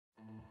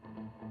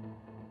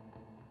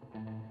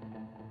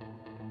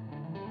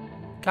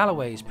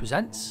Galloway's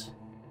presents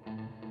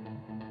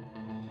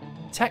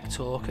Tech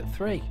Talk at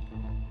 3.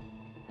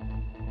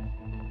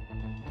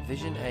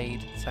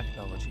 VisionAid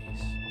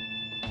Technologies.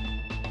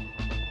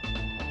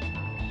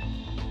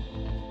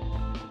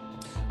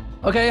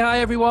 Okay, hi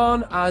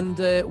everyone, and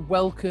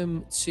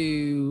welcome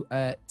to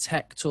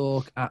Tech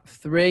Talk at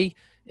 3.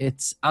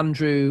 It's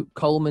Andrew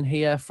Coleman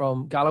here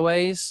from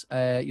Galloway's,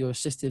 your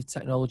Assistive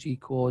Technology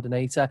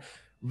Coordinator.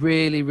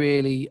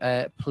 Really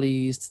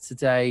pleased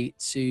today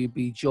to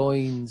be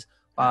joined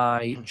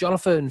by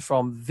Jonathan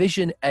from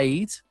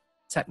VisionAid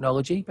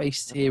Technology,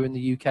 based here in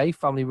the UK,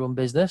 family-run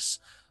business.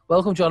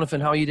 Welcome, Jonathan.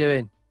 How are you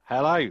doing?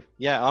 Hello.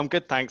 Yeah, I'm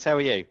good, thanks. How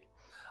are you?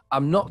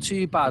 I'm not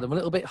too bad. I'm a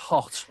little bit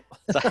hot.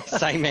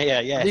 Same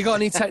here, yes. Have you got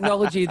any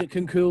technology that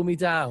can cool me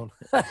down?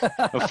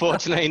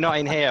 Unfortunately, not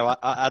in here.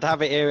 I'd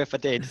have it here if I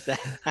did.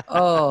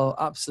 Oh,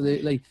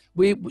 absolutely.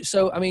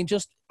 So, I mean,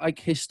 just like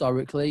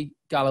historically,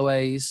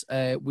 Galloway's,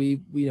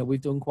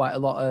 we've done quite a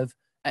lot of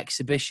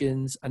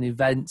exhibitions and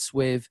events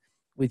with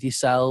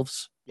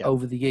yourselves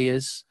over the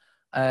years.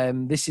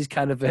 This is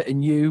kind of a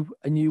new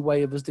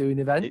way of us doing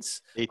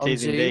events. It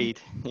is Zoom. Indeed.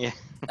 Yeah.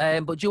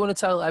 But do you want to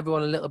tell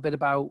everyone a little bit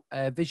about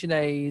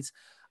VisionAid,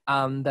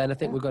 and then I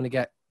think we're going to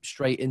get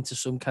straight into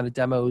some kind of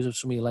demos of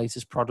some of your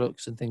latest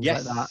products and things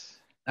like that.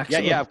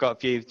 Excellent. Yeah. I've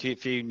got a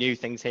few new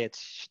things here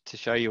to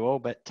show you all.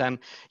 But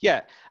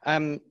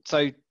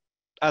so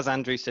as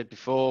Andrew said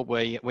before,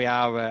 we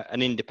are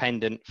an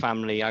independent,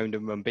 family-owned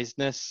and run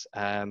business.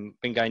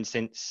 Been going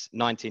since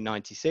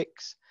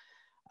 1996.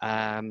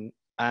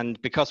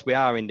 And because we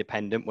are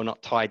independent, we're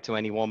not tied to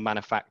any one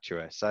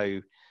manufacturer.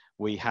 So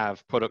we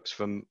have products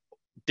from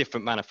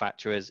different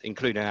manufacturers,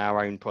 including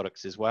our own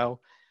products as well.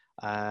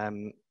 We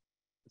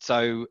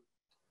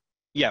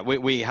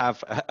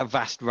have a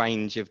vast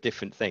range of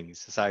different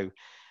things. So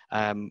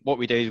what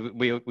we do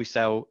is we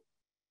sell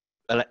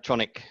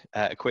electronic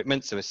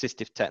equipment, so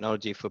assistive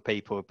technology for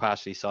people who are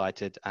partially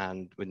sighted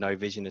and with no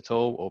vision at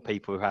all, or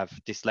people who have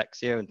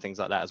dyslexia and things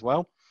like that as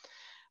well.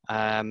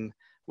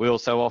 We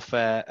also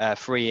offer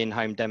free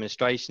in-home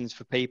demonstrations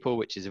for people,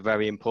 which is a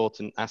very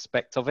important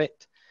aspect of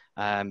it,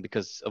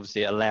 because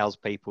obviously it allows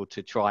people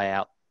to try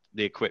out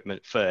the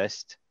equipment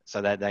first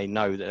so that they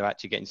know that they're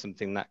actually getting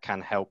something that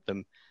can help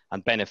them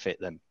and benefit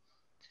them.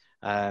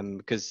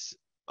 Because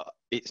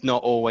it's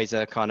not always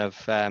a kind of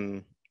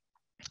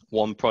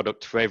one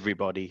product for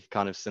everybody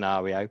kind of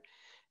scenario.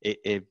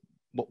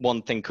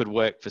 One thing could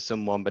work for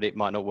someone, but it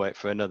might not work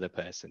for another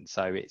person.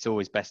 So it's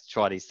always best to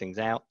try these things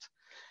out.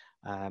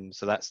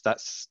 So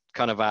that's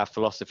kind of our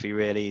philosophy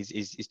really,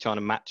 is trying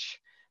to match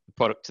the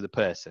product to the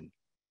person,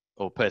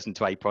 or person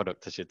to a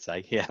product, I should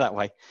say. Yeah, that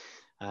way.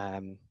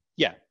 And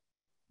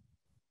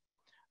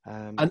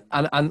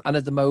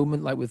at the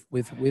moment, like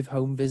with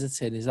home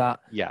visiting, is that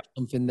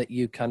something that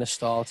you kind of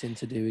starting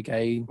to do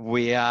again?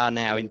 We are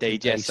now,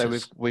 indeed. Yes. So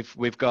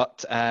we've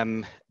got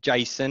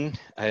Jason,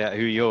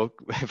 who you're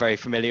very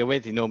familiar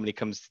with. He normally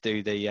comes to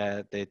do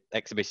the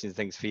exhibitions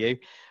things for you,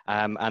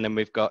 and then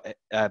we've got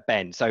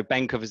Ben. So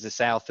Ben covers the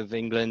south of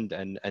England,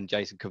 and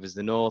Jason covers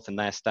the north, and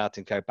they're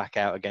starting to go back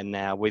out again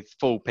now with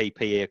full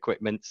PPE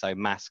equipment, so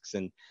masks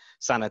and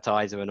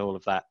sanitizer and all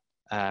of that.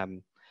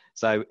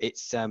 So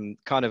it's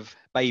kind of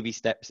baby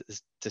steps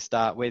to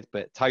start with,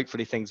 but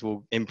hopefully things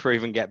will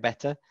improve and get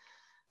better.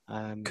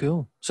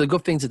 Cool. So the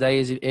good thing today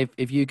is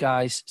if you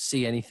guys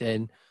see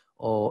anything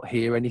or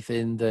hear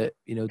anything that,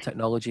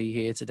 technology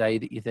here today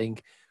that you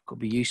think could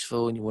be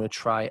useful and you want to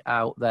try it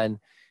out, then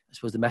I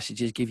suppose the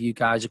message is give you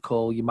guys a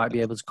call. You might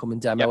be able to come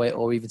and demo it,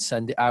 or even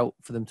send it out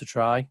for them to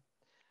try.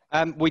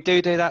 We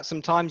do that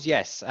sometimes,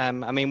 yes. I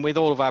mean, with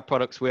all of our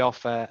products we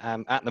offer,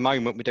 at the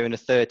moment we're doing a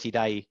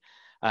 30-day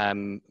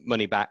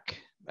money back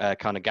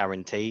kind of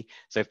guarantee.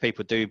 So if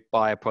people do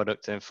buy a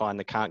product and find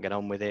they can't get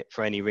on with it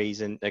for any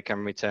reason, they can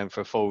return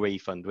for a full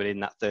refund within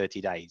that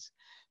 30 days.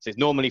 So it's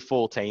normally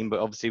 14, but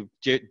obviously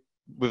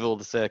with all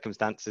the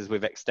circumstances,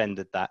 we've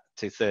extended that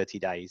to 30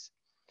 days.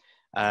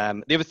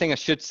 The other thing I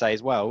should say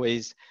as well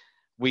is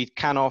we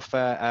can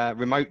offer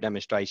remote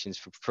demonstrations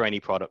for any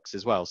products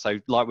as well. So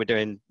like we're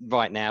doing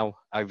right now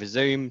over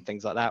Zoom,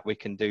 things like that, we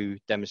can do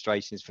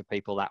demonstrations for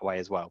people that way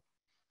as well.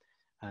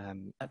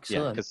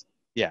 Excellent.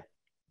 Yeah.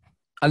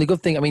 And the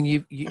good thing, I mean,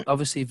 you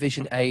obviously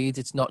VisionAid,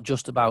 it's not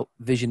just about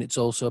vision, it's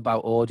also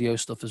about audio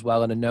stuff as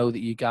well. And I know that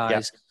you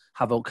guys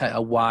have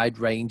a wide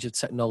range of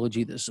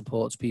technology that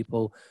supports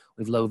people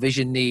with low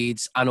vision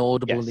needs and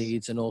audible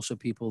needs, and also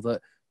people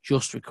that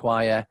just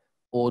require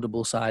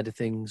audible side of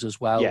things as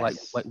well, like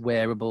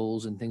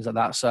wearables and things like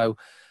that. So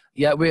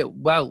yeah, we're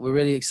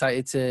really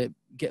excited to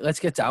let's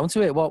get down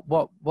to it.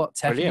 What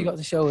tech have you got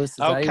to show us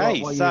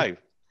today? Okay,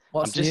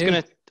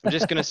 I'm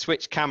just gonna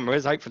switch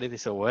cameras. Hopefully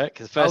this will work.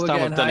 It's the first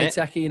time I've done it.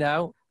 Techie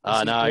now.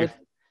 I know.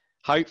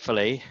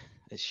 Hopefully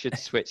it should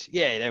switch.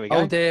 Yeah, there we go.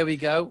 Oh, there we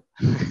go.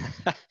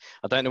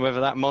 I don't know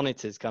whether that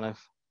monitor's kind of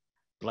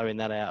blowing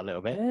that out a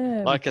little bit.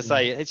 Yeah, like I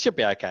say, it should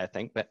be okay, I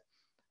think, but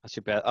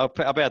I'll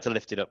be able to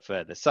lift it up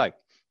further. So,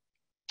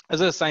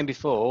 as I was saying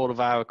before, all of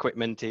our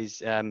equipment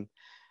is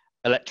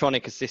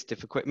electronic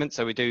assistive equipment.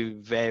 So we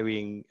do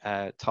varying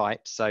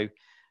types. So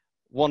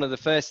one of the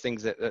first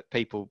things that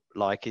people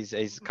like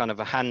is kind of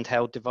a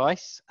handheld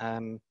device.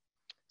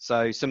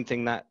 So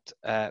something that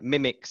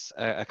mimics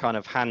a kind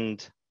of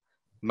hand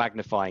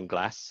magnifying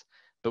glass,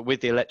 but with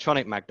the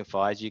electronic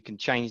magnifiers, you can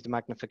change the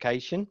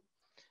magnification,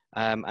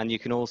 and you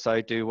can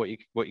also do what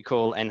you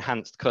call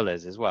enhanced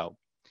colors as well.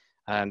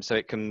 So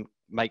it can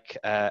make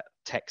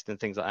text and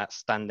things like that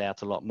stand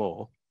out a lot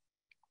more.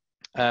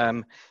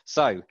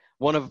 So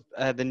one of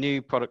the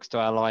new products to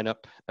our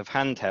lineup of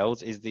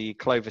handhelds is the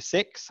Clover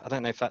 6. I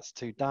don't know if that's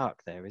too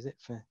dark there, is it?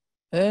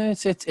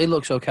 It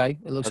looks okay.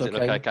 It looks Does okay.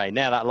 it look okay?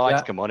 Now that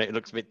light's come on, it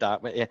looks a bit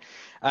dark, but yeah.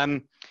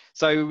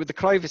 So with the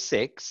Clover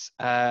 6,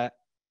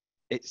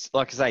 it's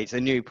like I say, it's a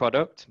new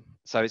product.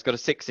 So it's got a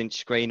 6-inch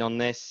screen on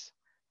this,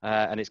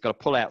 and it's got a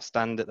pull-out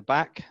stand at the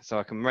back, so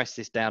I can rest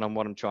this down on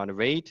what I'm trying to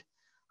read.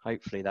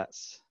 Hopefully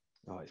that's,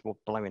 it's more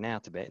blowing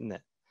out a bit, isn't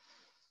it?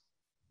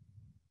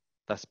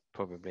 That's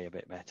probably a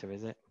bit better,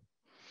 is it?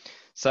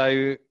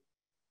 So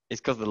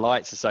it's because the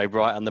lights are so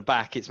bright on the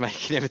back, it's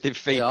making everything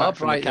feedback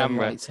from the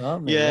camera. Lights,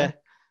 aren't they? Yeah.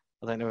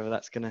 I don't know whether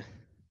that's gonna.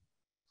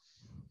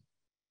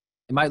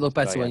 It might look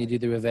better when you do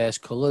the reverse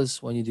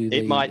colours. When you do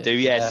it might do,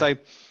 yeah. So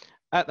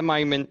at the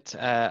moment,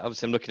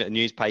 obviously, I'm looking at a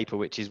newspaper,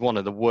 which is one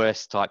of the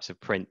worst types of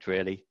print,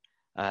 really,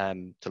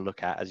 to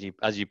look at,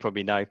 as you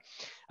probably know.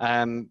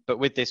 But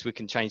with this, we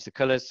can change the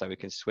colours, so we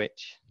can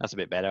switch. That's a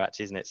bit better,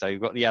 actually, isn't it? So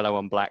you've got the yellow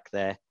and black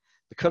there.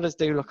 The colours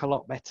do look a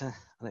lot better.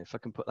 I don't know if I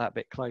can put that a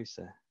bit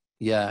closer.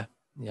 Yeah.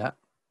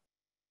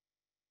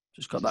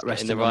 Just got that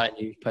resting on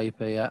the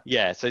newspaper, yeah.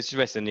 Yeah, so it's just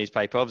resting on the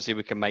newspaper. Obviously,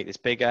 we can make this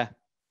bigger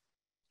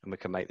and we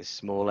can make this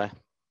smaller,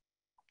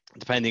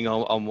 depending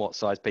on what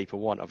size people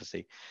want,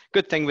 obviously.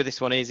 Good thing with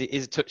this one is it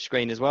is a touch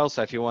screen as well.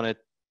 So if you want to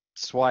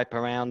swipe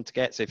around to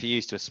get, so if you're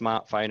used to a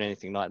smartphone or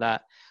anything like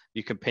that,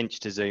 you can pinch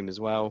to zoom as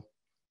well.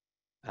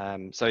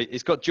 So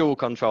it's got dual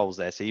controls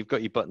there. So you've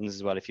got your buttons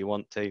as well if you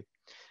want to.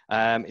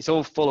 It's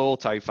all full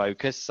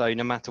autofocus. So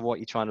no matter what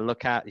you're trying to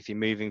look at, if you're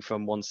moving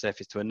from one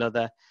surface to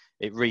another,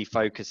 it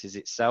refocuses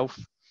itself.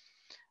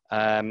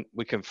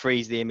 We can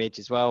freeze the image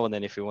as well. And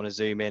then if we want to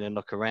zoom in and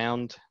look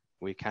around,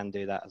 we can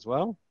do that as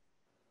well.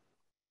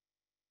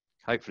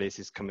 Hopefully this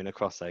is coming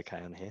across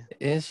okay on here.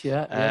 It is,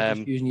 yeah.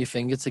 Just using your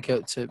finger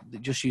to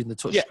just using the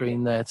touch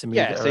screen there to move it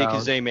around. Yeah, so you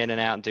can zoom in and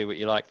out and do what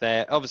you like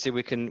there. Obviously,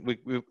 we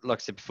like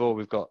I said before,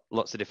 we've got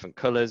lots of different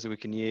colors we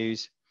can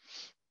use.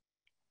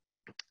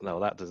 No,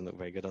 that doesn't look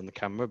very good on the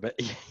camera, but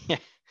yeah.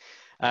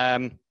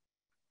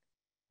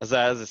 As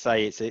I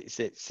say,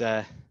 it's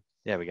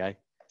there we go.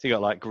 So you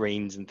got like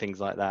greens and things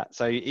like that.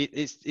 So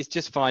it's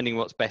just finding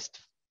what's best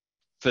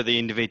for the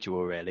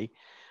individual, really.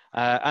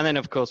 And then,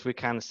 of course, we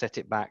can set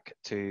it back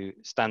to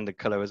standard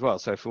color as well.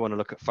 So if we want to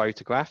look at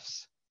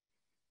photographs,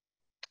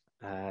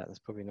 that's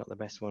probably not the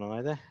best one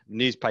either.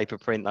 Newspaper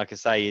print, like I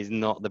say, is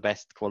not the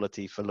best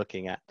quality for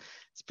looking at,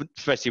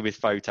 especially with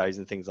photos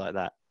and things like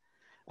that.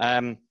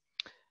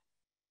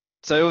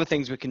 So other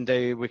things we can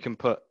do, we can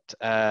put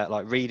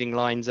like reading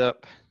lines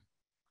up.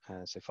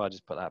 So if I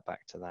just put that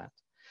back to that.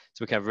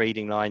 So we can have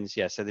reading lines.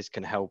 Yeah, so this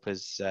can help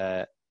us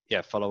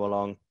follow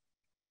along.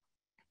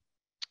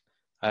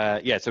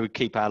 So we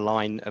keep our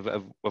line of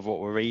what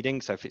we're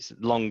reading. So if it's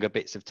longer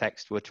bits of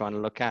text we're trying to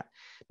look at,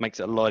 it makes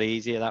it a lot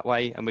easier that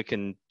way. And we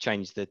can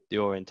change the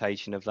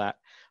orientation of that.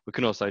 We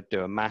can also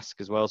do a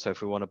mask as well. So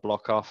if we want to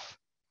block off.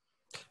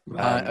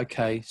 Right,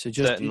 okay. So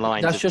just certain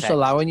lines that's of just text.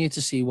 allowing you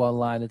to see one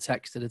line of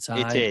text at a time.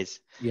 It is.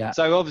 Yeah.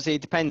 So obviously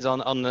it depends on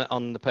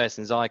the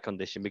person's eye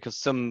condition, because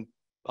some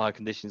eye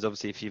conditions,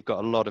 obviously, if you've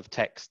got a lot of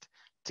text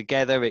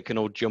together, it can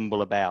all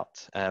jumble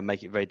about,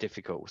 make it very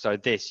difficult. So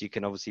this, you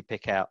can obviously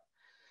pick out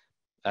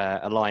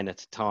a line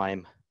at a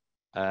time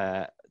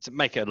to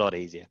make it a lot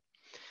easier.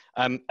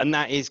 And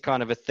that is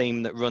kind of a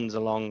theme that runs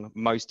along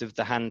most of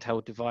the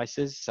handheld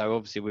devices. So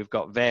obviously we've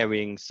got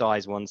varying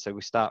size ones. So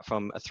we start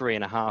from a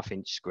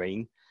 3.5-inch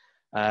screen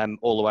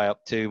all the way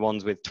up to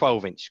ones with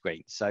 12-inch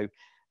screens. So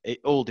it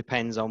all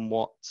depends on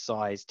what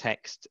size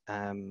text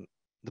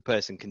the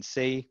person can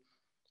see,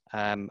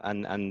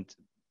 and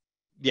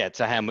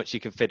to how much you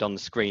can fit on the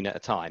screen at a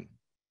time.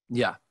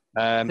 Yeah.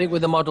 I think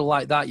with a model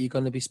like that, you're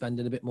going to be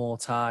spending a bit more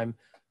time,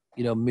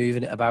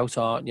 moving it about,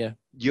 aren't you?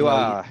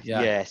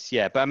 Yes,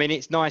 yeah. But I mean,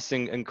 it's nice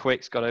and quick.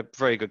 It's got a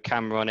very good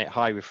camera on it,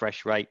 high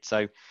refresh rate.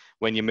 So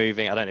when you're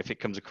moving, I don't know if it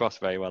comes across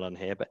very well on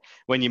here, but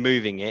when you're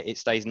moving it, it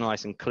stays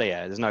nice and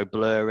clear. There's no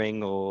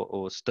blurring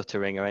or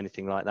stuttering or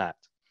anything like that.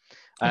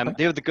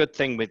 The other good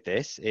thing with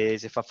this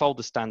is if I fold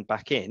the stand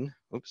back in,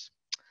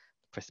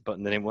 press the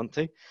button I didn't want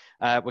to,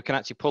 we can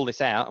actually pull this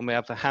out and we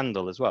have the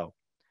handle as well.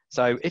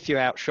 So if you're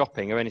out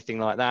shopping or anything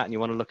like that and you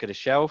want to look at a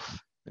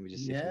shelf, let me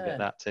just see if I can get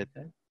that to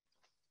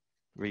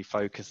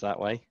refocus that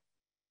way.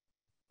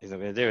 He's not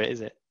going to do it,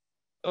 is it?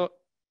 Oh,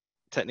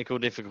 technical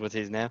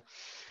difficulties now.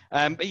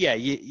 But yeah,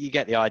 you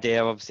get the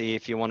idea. Obviously,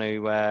 if you want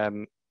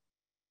to,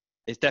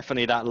 it's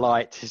definitely that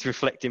light is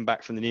reflecting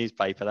back from the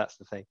newspaper. That's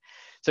the thing.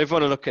 So if you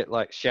want to look at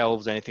like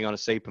shelves, anything on a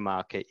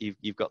supermarket,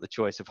 you've got the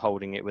choice of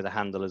holding it with a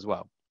handle as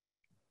well.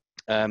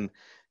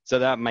 So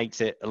that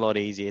makes it a lot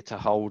easier to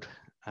hold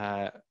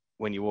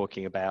when you're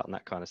walking about and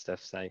that kind of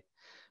stuff. So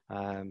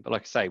But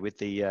like I say, with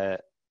the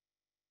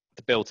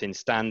built-in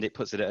stand, it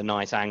puts it at a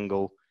nice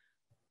angle,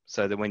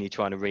 so that when you're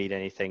trying to read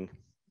anything,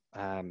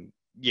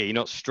 you're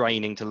not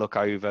straining to look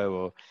over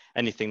or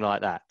anything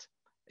like that.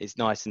 It's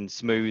nice and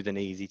smooth and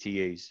easy to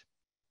use.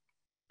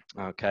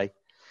 Okay.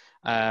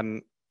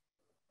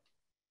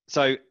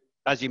 So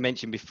as you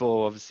mentioned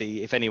before,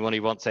 obviously, if anyone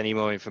who wants any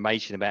more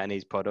information about any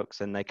of these products,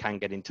 then they can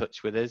get in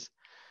touch with us.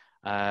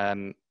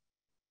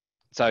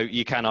 So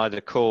you can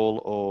either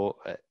call or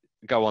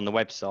go on the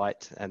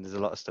website, and there's a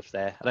lot of stuff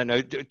there. I don't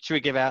know. Should we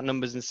give out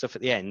numbers and stuff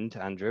at the end,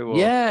 Andrew? Or?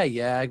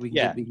 Yeah. We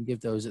can give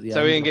those at the end.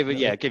 So we can give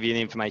you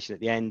the information at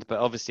the end. But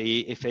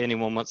obviously, if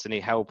anyone wants any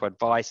help or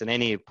advice on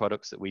any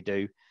products that we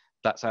do,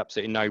 that's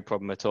absolutely no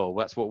problem at all.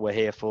 That's what we're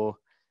here for,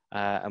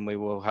 and we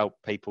will help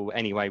people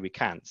any way we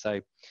can. So,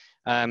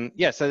 so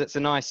that's a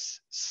nice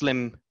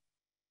slim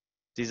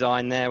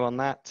design there on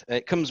that.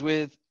 It comes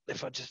with,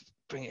 if I just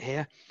bring it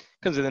here,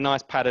 comes with a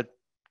nice padded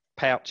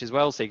pouch as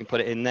well, so you can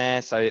put it in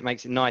there. So it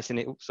makes it nice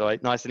and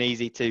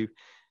easy to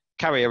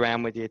carry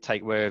around with you,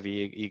 take wherever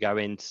you go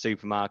into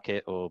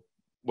supermarket or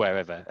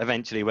wherever.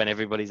 Eventually, when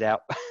everybody's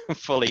out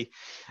fully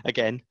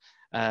again,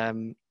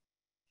 going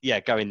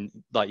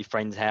like your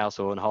friend's house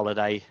or on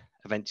holiday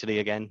eventually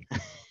again.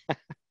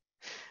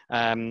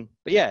 But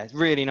yeah, it's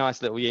really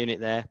nice little unit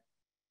there.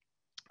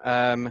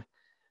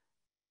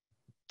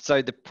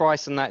 So the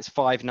price on that is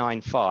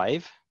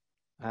 $595.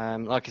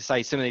 Like I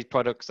say, some of these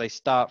products, they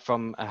start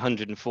from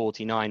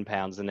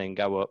 £149 and then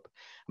go up.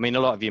 I mean, a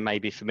lot of you may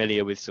be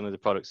familiar with some of the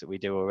products that we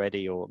do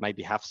already, or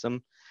maybe have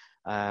some.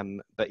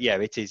 But yeah,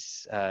 it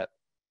is,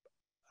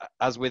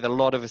 as with a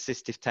lot of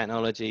assistive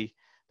technology,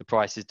 the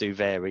prices do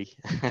vary,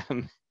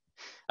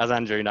 as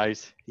Andrew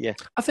knows. Yeah.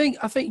 I think,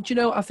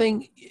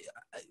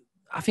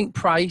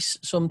 price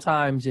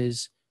sometimes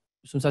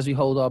we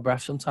hold our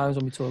breath sometimes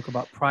when we talk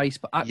about price,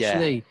 but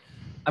actually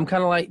I'm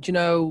kind of like,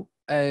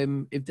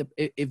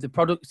 if the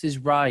product is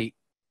right,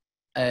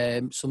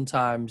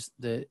 sometimes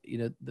the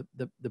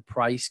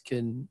price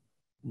can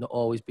not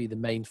always be the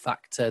main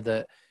factor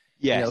that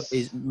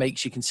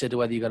makes you consider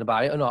whether you're going to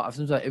buy it or not.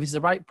 If it's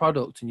the right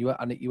product and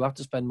you have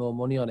to spend more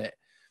money on it,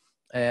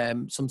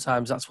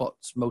 sometimes that's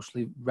what's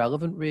mostly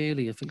relevant,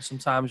 really. I think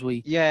sometimes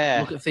we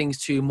look at things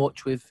too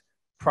much with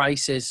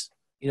prices,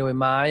 in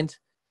mind.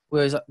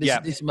 Whereas this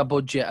is my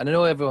budget, and I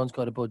know everyone's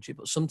got a budget,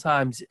 but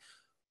sometimes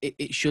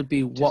it should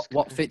be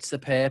what fits the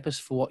purpose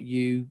for what that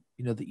you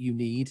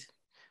need.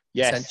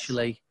 Yes,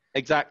 essentially.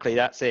 Exactly,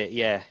 that's it.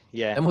 Yeah.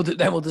 And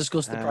then we'll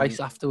discuss the price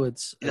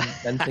afterwards and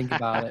then think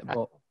about it.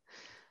 But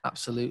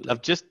absolutely.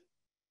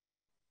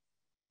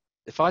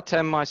 If I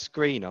turn my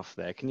screen off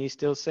there, can you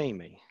still see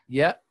me?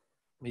 Yeah,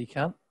 you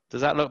can.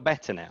 Does that look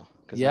better now?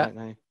 Yeah. I don't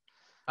know.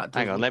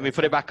 Hang on, let me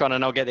put it back on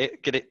and I'll get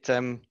it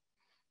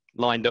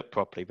lined up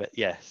properly. But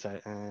yeah, so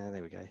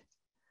there we go.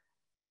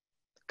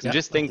 I'm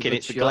just thinking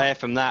it's the glare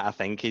from that, I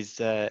think, is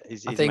I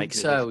think making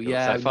so, it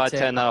yeah. So if I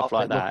turn that off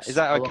like that, is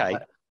that okay?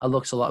 It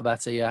looks a lot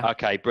better, yeah.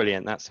 Okay,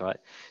 brilliant. That's all right.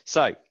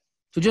 So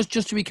just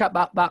to recap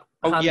that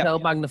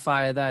handheld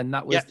magnifier then,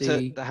 that was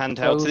the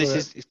handheld. So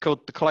this is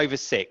called the Clover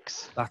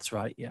 6. That's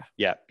right, yeah.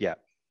 Yeah.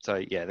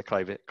 So yeah, the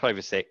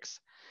Clover 6.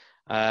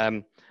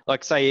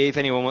 Like I say, if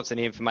anyone wants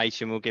any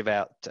information, we'll give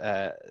out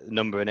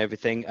number and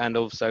everything. And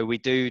also we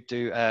do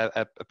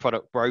a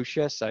product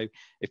brochure. So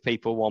if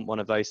people want one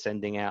of those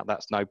sending out,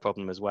 that's no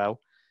problem as well.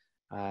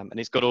 And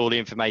it's got all the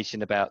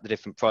information about the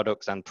different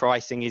products, and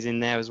pricing is in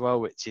there as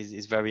well, which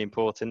is very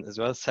important as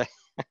well. So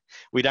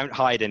we don't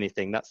hide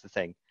anything. That's the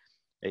thing.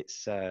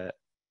 It's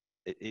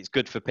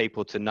good for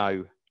people to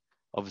know,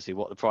 obviously,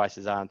 what the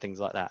prices are and things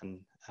like that.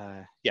 And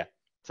so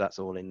that's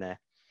all in there.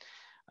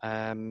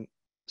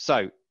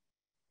 So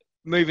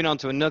moving on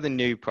to another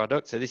new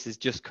product. So this has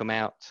just come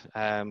out,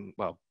 a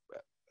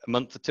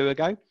month or two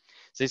ago.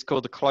 So it's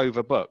called the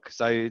Clover Book.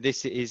 So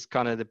this is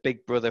kind of the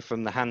big brother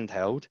from the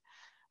handheld.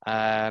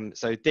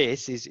 So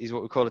this is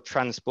what we call a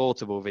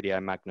transportable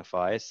video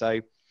magnifier. So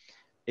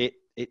it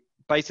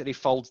basically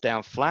folds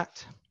down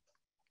flat,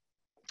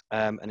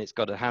 and it's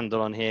got a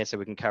handle on here so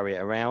we can carry it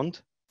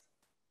around.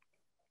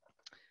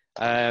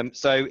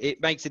 So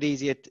it makes it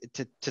easier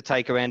to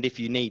take around if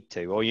you need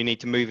to, or you need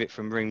to move it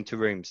from room to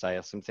room, say,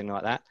 or something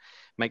like that.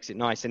 Makes it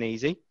nice and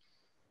easy.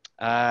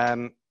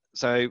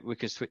 So we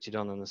can switch it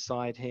on the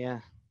side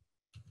here.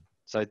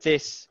 So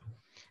this,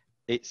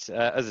 it's,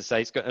 as I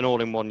say, it's got an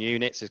all-in-one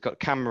unit. So it's got a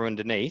camera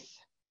underneath.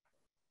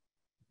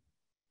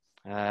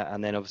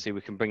 And then obviously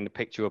we can bring the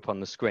picture up on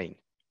the screen.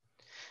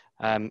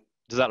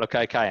 Does that look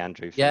okay,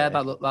 Andrew? Yeah,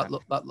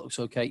 that looks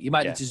okay. You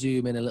might need to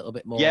zoom in a little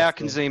bit more. Yeah, I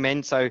can zoom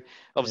in. So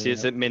obviously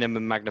it's at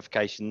minimum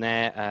magnification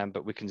there,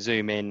 but we can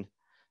zoom in.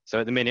 So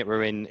at the minute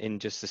we're in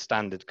just the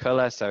standard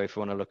color. So if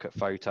we want to look at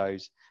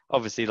photos,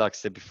 obviously, like I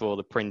said before,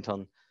 the print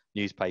on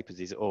newspapers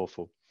is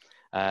awful.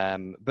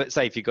 But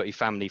say if you've got your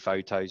family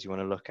photos you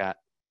want to look at,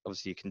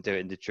 obviously you can do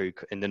it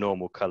in the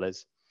normal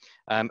colors.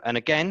 And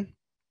again,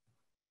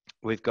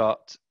 we've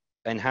got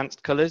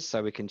enhanced colors,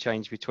 so we can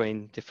change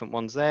between different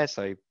ones there.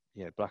 So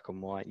black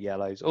and white,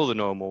 yellows, all the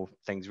normal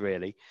things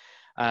really.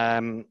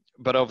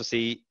 But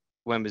obviously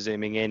when we're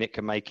zooming in, it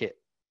can make it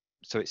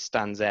so it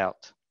stands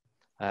out,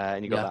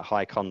 and you've got that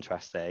high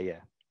contrast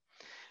there.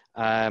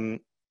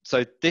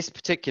 So this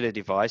particular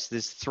device,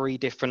 there's 3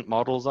 different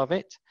models of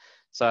it.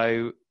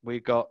 So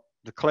we've got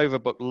the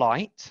Cloverbook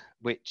Lite,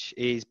 which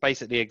is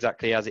basically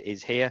exactly as it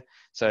is here.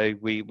 So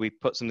we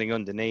put something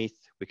underneath,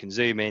 we can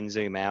zoom in,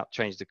 zoom out,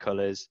 change the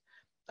colors.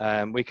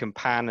 We can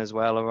pan as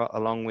well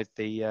along with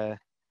the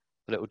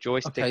little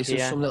joystick here. Okay,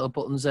 so some little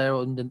buttons there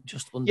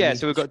just underneath. Yeah,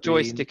 so we've got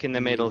joystick in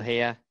the middle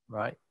here.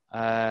 Right.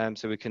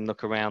 So we can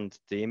look around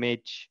the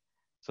image.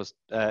 So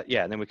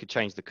yeah, and then we could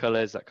change the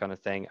colors, that kind of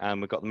thing. And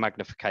we've got the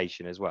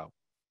magnification as well.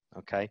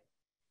 Okay.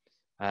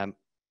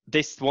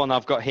 This one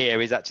I've got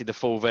here is actually the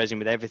full version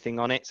with everything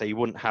on it. So you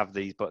wouldn't have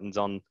these buttons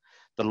on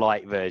the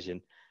light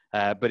version.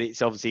 But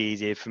it's obviously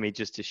easier for me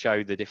just to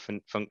show the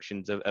different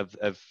functions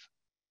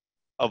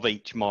of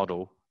each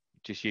model,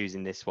 just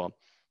using this one.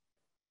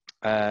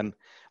 And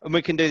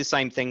we can do the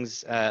same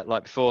things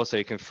like before. So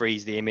you can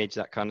freeze the image,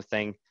 that kind of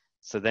thing.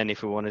 So then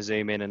if we want to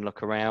zoom in and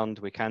look around,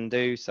 we can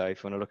do. So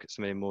if we want to look at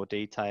something in more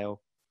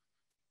detail,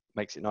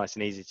 makes it nice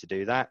and easy to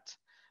do that.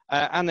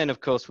 And then, of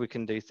course, we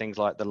can do things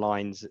like the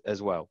lines as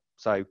well.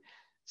 So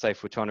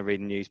if we're trying to read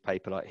a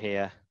newspaper like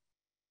here,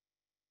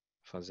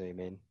 if I zoom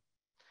in,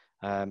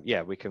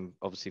 yeah, we can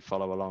obviously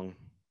follow along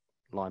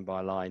line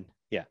by line.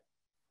 Yeah.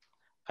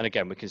 And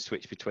again, we can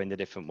switch between the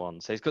different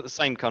ones. So it's got the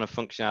same kind of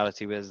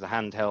functionality as the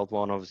handheld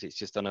one. Obviously, it's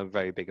just on a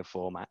very bigger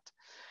format.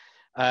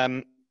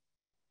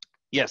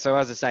 Yeah, so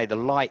as I say, the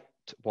light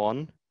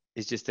one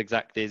is just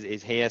exactly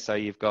is here. So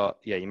you've got,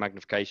 yeah, your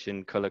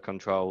magnification, color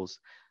controls,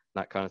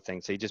 that kind of thing.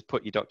 So you just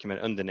put your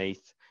document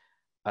underneath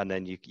and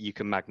then you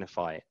can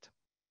magnify it.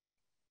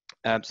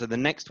 So the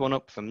next one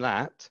up from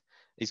that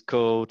is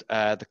called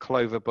the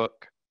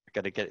Cloverbook. I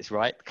got to get this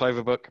right.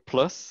 Cloverbook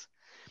Plus.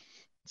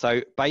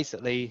 So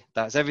basically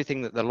that's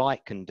everything that the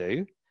light can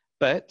do,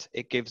 but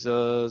it gives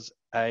us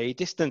a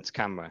distance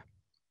camera.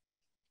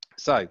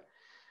 So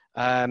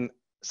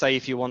say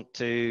if you want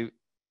to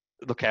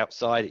look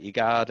outside at your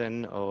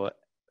garden or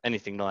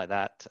anything like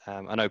that.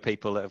 I know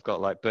people that have got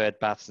like bird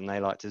baths and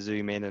they like to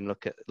zoom in and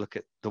look at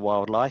the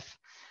wildlife.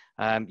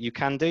 You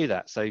can do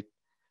that. So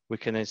we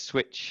can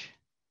switch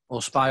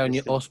or spy on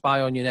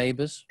your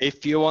neighbours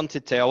if you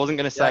wanted to. I wasn't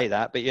going to say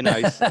that, but you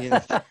know,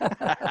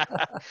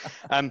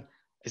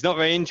 it's not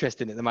very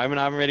interesting at the moment.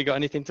 I haven't really got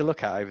anything to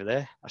look at over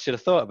there. I should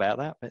have thought about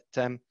that, but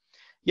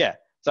yeah.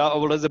 So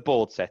well, there's a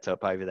board set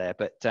up over there,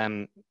 but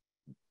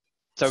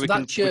so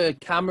that's your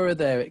camera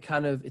there.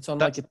 It's on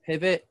like a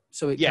pivot,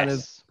 so it kind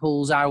of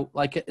pulls out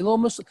like it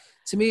almost.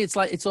 To me,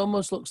 it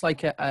almost looks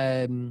like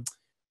an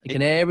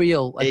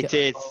aerial. Like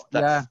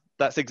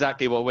That's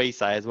exactly what we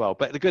say as well.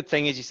 But the good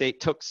thing is, you see, it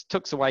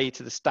tucks away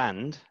to the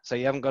stand, so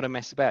you haven't got to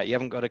mess about. You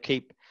haven't got to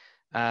keep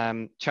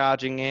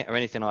charging it or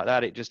anything like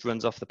that. It just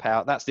runs off the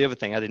power. That's the other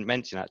thing I didn't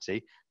mention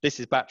actually. This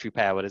is battery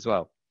powered as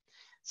well,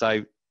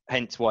 so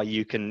hence why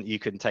you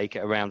can take it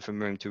around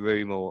from room to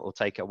room or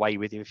take it away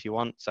with you if you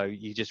want. So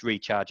you just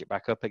recharge it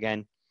back up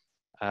again,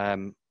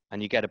 and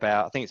you get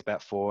I think it's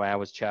about 4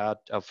 hours charge,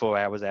 or 4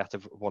 hours out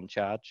of one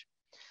charge.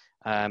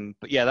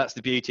 But yeah, that's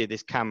the beauty of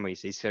this camera, you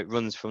see. So it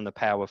runs from the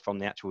power from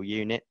the actual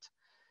unit.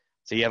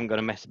 So you haven't got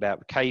to mess about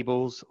with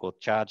cables or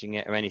charging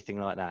it or anything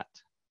like that.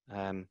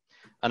 And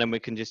then we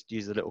can just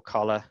use the little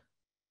collar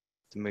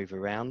to move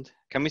around.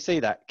 Can we see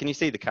that? Can you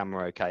see the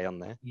camera okay on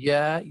there?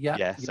 Yeah.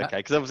 Yes, okay.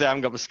 Because obviously I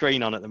haven't got the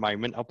screen on at the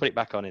moment. I'll put it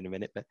back on in a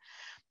minute. But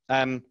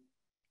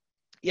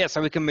yeah,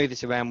 so we can move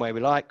this around where we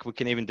like. We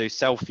can even do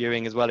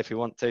self-viewing as well if we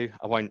want to.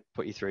 I won't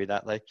put you through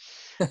that though.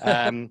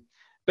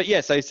 But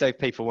yeah, so if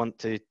people want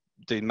to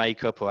do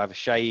makeup or have a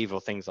shave or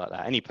things like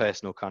that, any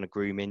personal kind of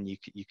grooming,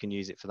 you can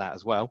use it for that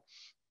as well.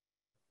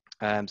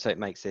 So it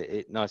makes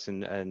it nice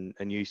and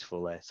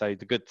useful there. So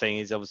the good thing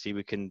is obviously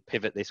we can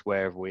pivot this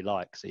wherever we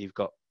like. So you've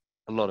got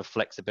a lot of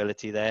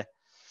flexibility there.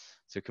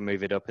 So we can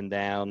move it up and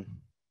down,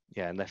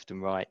 yeah, and left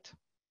and right,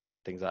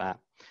 things like that.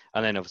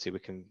 And then obviously we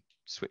can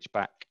switch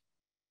back.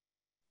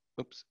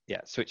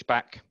 Switch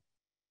back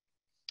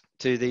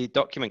to the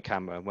document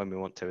camera when we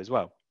want to as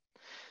well.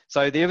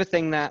 So the other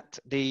thing that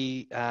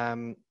the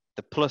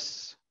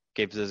Plus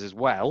gives us as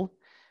well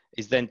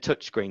is then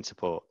touchscreen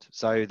support.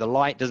 So the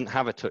Lite doesn't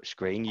have a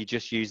touchscreen. You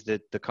just use the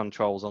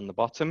controls on the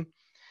bottom.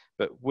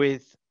 But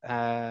with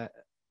the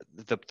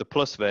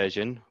Plus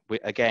version,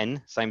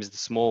 again, same as the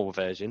small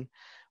version,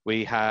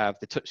 we have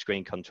the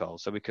touchscreen control.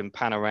 So we can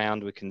pan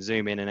around, we can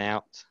zoom in and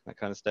out, that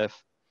kind of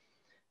stuff.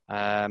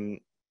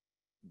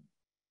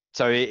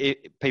 So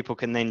people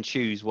can then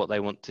choose what they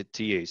want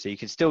to use. So you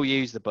can still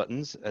use the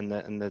buttons and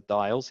the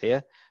dials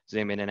here,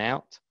 zoom in and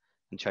out,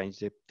 and change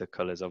the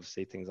colors,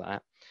 obviously, things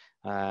like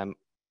that.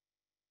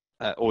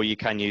 Or you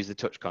can use the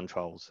touch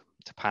controls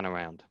to pan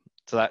around.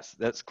 So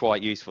that's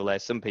quite useful there.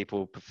 Some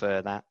people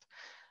prefer that,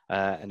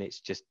 and it's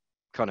just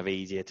kind of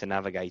easier to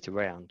navigate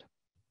around.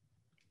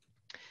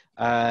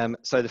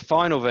 So the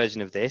final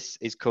version of this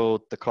is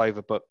called the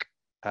Cloverbook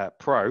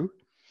Pro.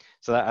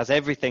 So that has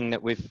everything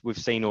that we've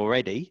seen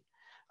already,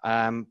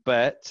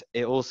 but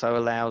it also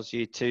allows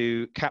you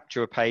to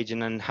capture a page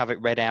and then have it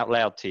read out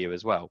loud to you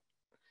as well.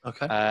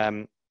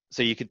 Okay.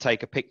 so you could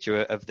take a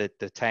picture of the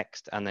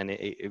text and then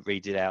it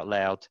reads it out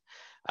loud.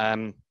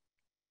 I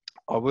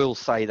will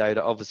say though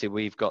that obviously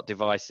we've got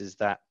devices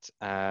that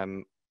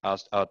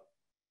are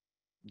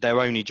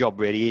their only job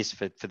really is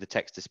for the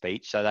text to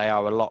speech, so they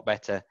are a lot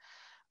better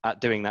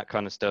at doing that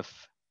kind of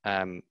stuff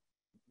than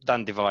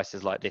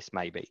devices like this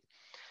maybe,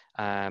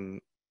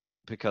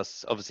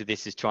 because obviously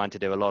this is trying to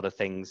do a lot of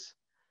things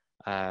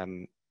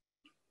in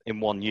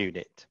one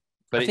unit.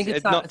 But I think it's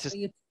it's that. not just.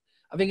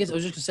 I think it's. I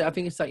was just gonna say. I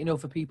think it's that, you know,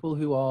 for people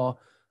who are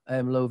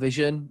low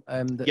vision,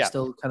 that Yeah.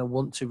 still kind of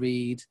want to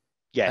read.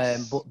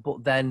 Yes.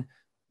 But then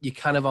you're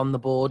kind of on the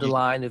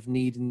borderline of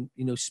needing,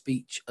 you know,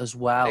 speech as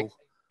well.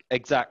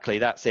 Exactly,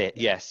 that's it.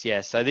 Yes,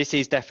 yes. So this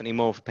is definitely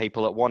more for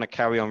people that want to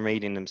carry on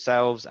reading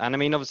themselves. And I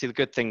mean, obviously, the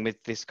good thing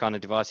with this kind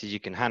of device is you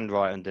can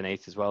handwrite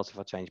underneath as well. So if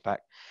I change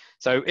back,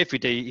 so if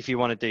you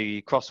want to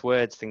do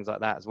crosswords, things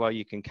like that as well,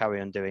 you can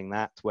carry on doing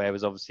that.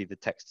 Whereas obviously the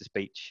text to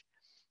speech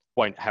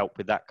won't help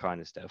with that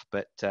kind of stuff.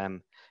 But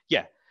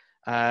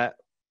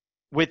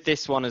with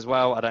this one as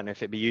well, I don't know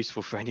if it'd be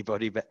useful for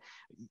anybody, but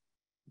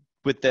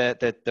with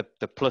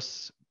the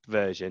plus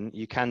version,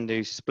 you can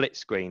do split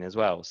screen as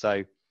well.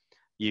 So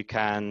you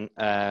can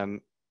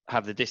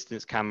have the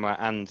distance camera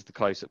and the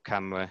close-up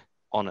camera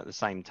on at the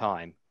same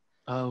time.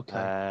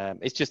 Okay.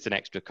 It's just an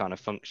extra kind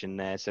of function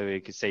there. So you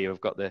can see I've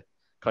got the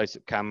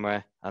close-up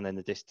camera and then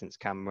the distance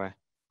camera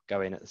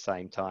going at the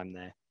same time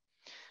there.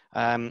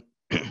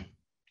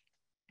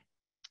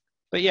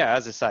 But yeah,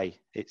 as I say,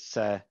 it's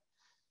the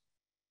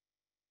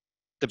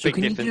big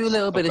Can difference. You do a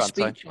little bit of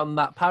speech on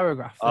that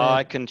paragraph?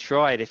 I can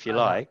try it if you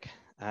like.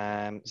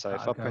 So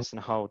if I go. press and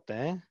hold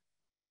there.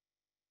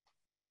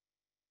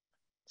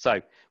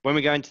 So when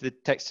we go into the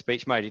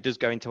text-to-speech mode, it does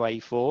go into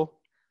A4.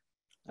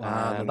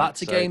 Wow,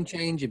 that's a game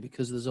changer,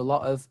 because there's a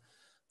lot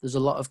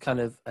of kind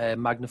of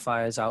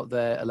magnifiers out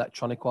there,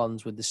 electronic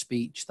ones with the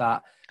speech,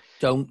 that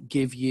don't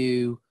give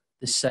you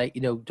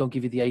don't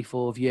give you the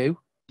A4 view.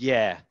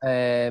 Yeah.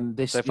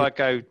 So if I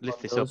go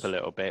lift this up a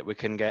little bit, we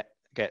can get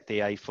the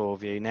A4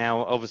 view.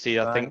 Now, obviously,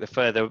 I think the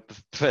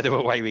further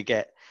away we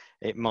get,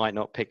 it might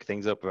not pick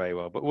things up very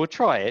well. But we'll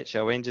try it,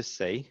 shall we, and just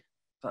see.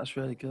 That's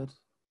really good.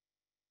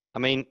 I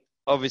mean,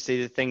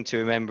 obviously, the thing to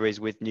remember is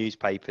with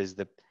newspapers,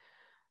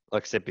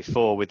 like I said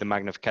before, with the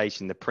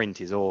magnification, the print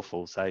is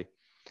awful. So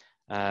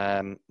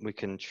we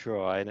can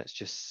try. Let's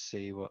just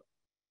see what.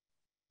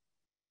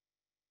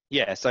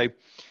 Yeah. So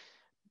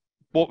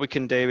what we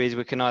can do is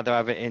we can either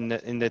have it in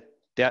the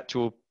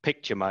actual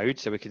picture mode,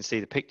 so we can see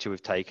the picture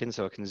we've taken.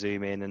 So I can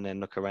zoom in and then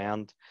look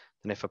around.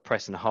 And if I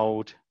press and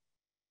hold.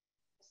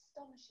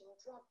 Astonishing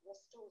drug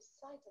restores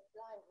sight of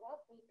blind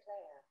rugby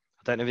player.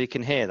 I don't know if you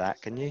can hear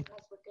that. Can you?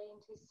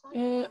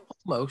 Yeah,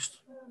 almost.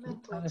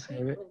 Kind of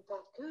hear it.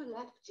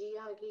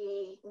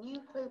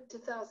 New Hope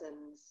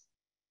 2000s.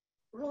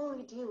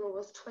 Rory Dewar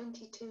was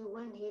 22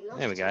 when he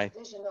lost his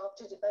vision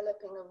after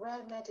developing a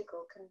rare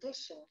medical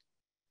condition.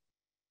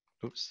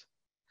 Oops.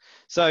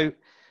 So,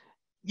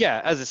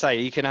 yeah, as I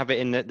say, you can have it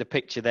in the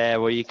picture there,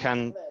 or you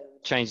can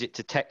change it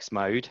to text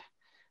mode,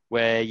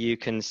 where you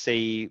can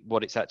see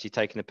what it's actually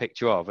taking a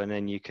picture of, and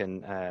then you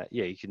can,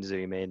 you can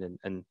zoom in,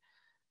 and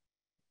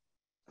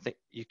I think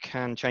you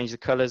can change the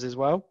colors as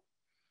well.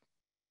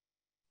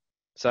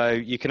 So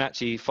you can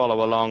actually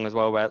follow along as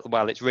well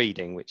while it's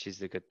reading, which is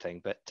the good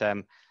thing. But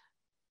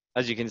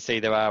as you can see,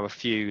 there are a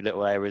few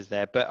little errors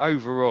there. But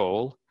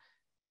overall,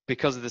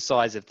 because of the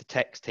size of the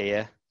text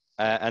here,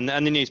 and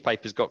the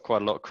newspaper's got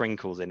quite a lot of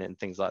crinkles in it and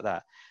things like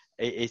that,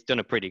 it's done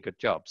a pretty good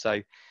job.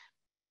 So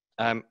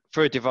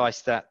for a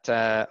device that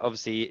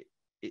obviously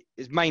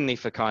is mainly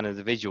for kind of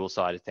the visual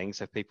side of things,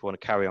 so if people want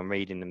to carry on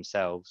reading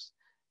themselves,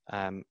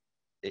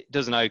 it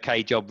does an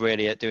okay job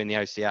really at doing the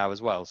OCR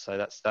as well. So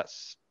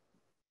that's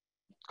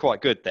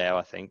quite good there,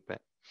 I think.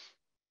 But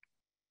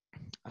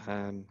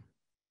I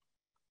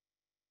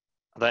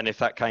don't know if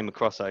that came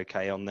across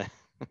okay on there.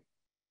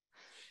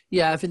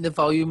 Yeah, I think the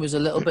volume was a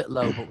little bit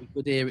low, but we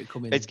could hear it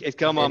coming. It's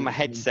come on my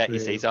headset, you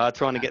see, so I'm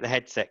trying to get the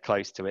headset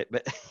close to it,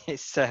 but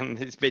it's a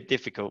bit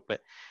difficult. But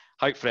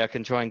hopefully, I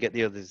can try and get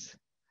the others.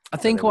 I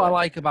think what I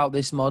like about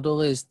this model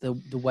is the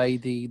way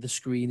the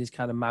screen is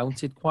kind of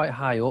mounted quite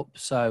high up,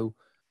 so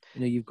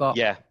you've got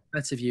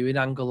better viewing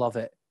angle of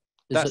it.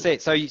 That's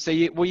it. So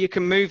you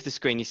can move the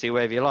screen, you see,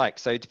 wherever you like.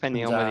 So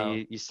depending on whether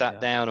you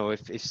sat down, or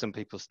if some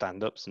people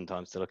stand up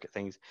sometimes to look at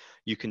things,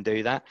 you can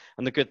do that.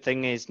 And the good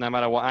thing is, no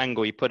matter what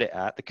angle you put it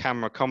at, the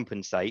camera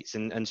compensates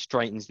and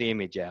straightens the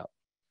image out.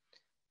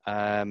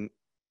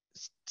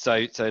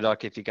 So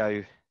like if you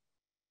go,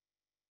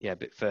 a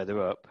bit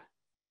further up,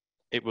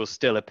 it will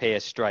still appear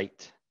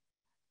straight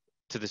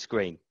to the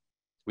screen,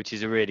 which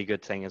is a really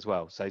good thing as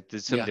well. So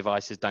some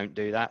devices don't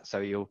do that.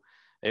 So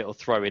it'll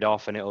throw it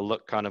off and it'll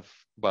look kind of,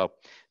 a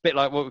bit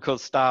like what we call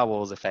Star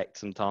Wars effect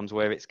sometimes,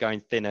 where it's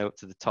going thinner up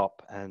to the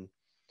top. And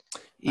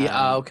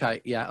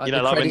okay, yeah, like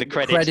like when the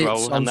credits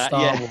roll on and that,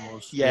 Star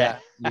Wars. Yeah.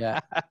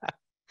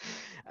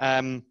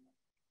 But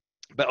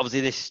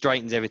obviously this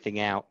straightens everything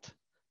out,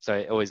 so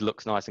it always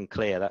looks nice and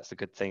clear. That's the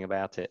good thing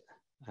about it.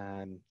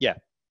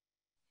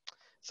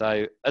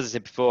 So as I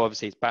said before,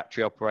 obviously it's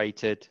battery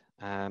operated.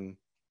 And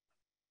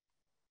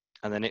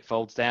then it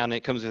folds down.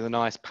 It comes with a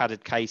nice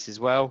padded case as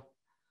well.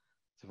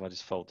 So if I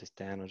just fold this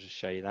down, I'll just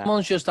show you that.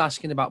 Someone's just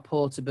asking about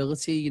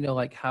portability. You know,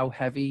 like how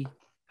heavy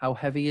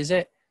is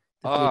it?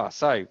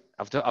 So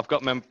I've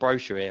got my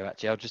brochure here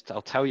actually.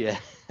 I'll tell you.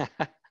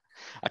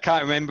 I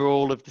can't remember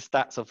all of the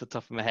stats off the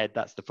top of my head.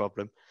 That's the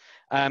problem.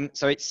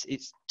 So it's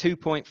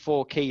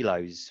 2.4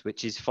 kilos,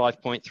 which is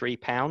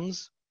 5.3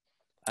 pounds.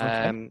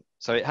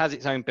 So it has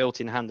its own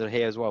built-in handle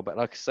here as well. But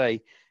like I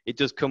say, it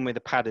does come with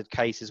a padded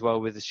case as well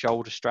with a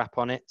shoulder strap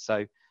on it.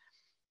 So,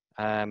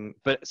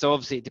 so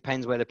obviously it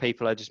depends whether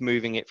people are just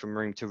moving it from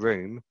room to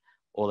room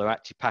or they're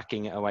actually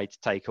packing it away to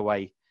take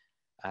away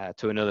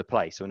to another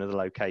place or another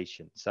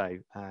location. So,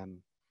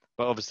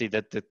 but obviously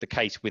the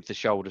case with the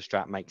shoulder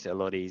strap makes it a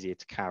lot easier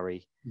to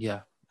carry.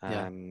 Yeah.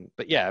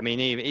 But yeah, I mean,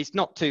 it's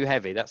not too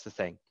heavy. That's the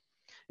thing.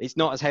 It's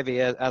not as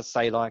heavy as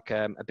say like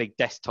a big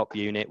desktop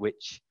unit,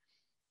 which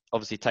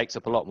obviously takes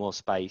up a lot more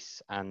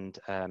space and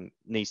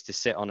needs to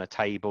sit on a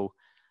table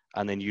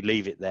and then you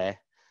leave it there.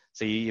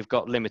 So you've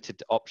got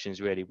limited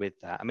options really with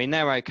that. I mean,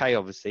 they're okay,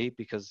 obviously,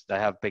 because they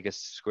have bigger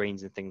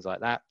screens and things like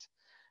that.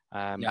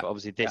 But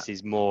obviously this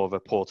is more of a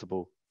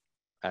portable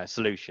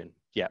solution.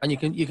 Yeah. And you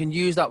can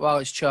use that while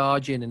it's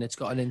charging, and it's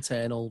got an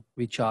internal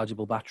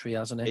rechargeable battery,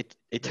 hasn't it?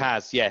 It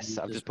has, yes.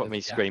 I've just put my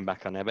screen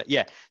back on there. But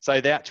yeah, so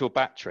the actual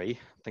battery,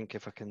 I think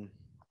if I can...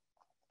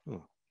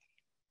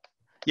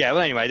 Yeah,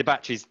 well, anyway, the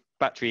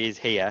battery is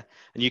here,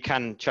 and you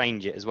can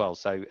change it as well.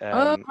 So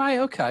right,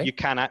 okay. You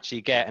can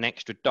actually get an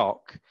extra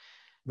dock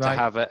to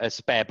have a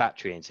spare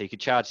battery in. So you could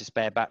charge the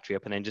spare battery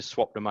up and then just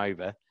swap them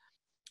over.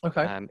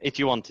 Okay. If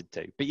you wanted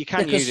to, but you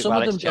can use it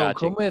while it's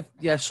charging. Don't come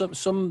with,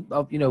 some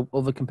of,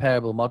 other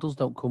comparable models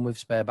don't come with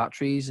spare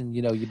batteries, and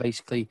you've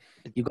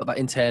got that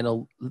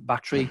internal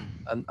battery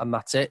and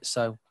that's it.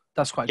 So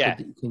that's quite good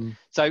that you can.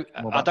 So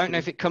I don't know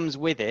if it comes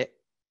with it.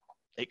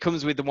 It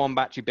comes with the one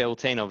battery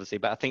built in, obviously,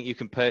 but I think you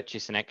can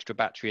purchase an extra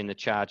battery in the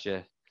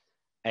charger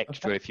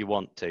extra if you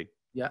want to.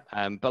 Yeah.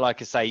 But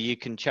like I say, you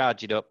can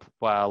charge it up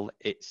while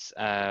it's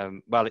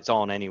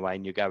on anyway,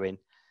 and you go in.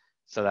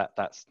 So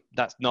that's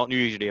not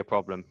usually a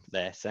problem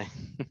there. So.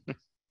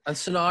 And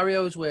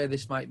scenarios where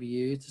this might be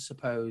used, I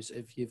suppose,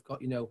 if you've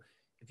got,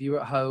 if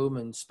you're at home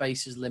and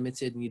space is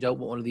limited and you don't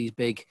want one of these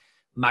big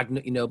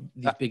magnet,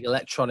 these big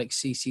electronic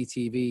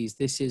CCTVs,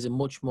 this is a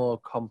much more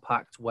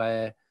compact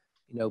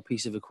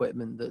piece of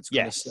equipment that's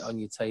going to sit on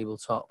your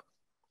tabletop.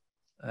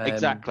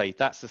 Exactly.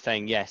 That's the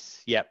thing.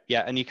 Yes. Yep.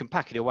 Yeah. And you can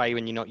pack it away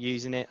when you're not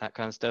using it, that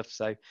kind of stuff.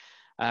 So,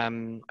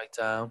 right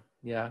down.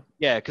 Yeah.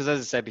 Yeah. Because as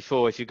I said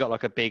before, if you've got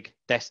like a big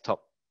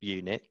desktop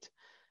unit,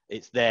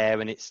 it's there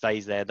and it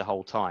stays there the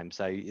whole time.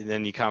 So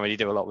then you can't really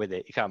do a lot with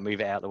it. You can't move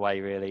it out of the way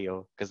really,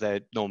 or because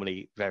they're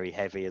normally very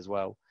heavy as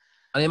well.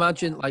 I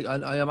imagine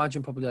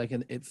probably like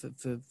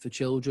for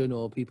children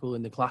or people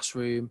in the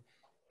classroom,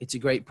 it's a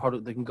great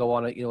product that can go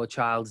on at a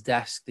child's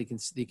desk. They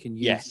can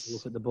use to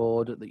look at the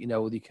board. That they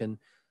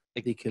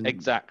can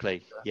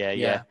exactly.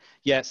 Yeah.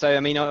 So I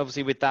mean,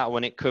 obviously with that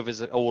one, it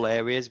covers all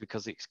areas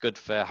because it's good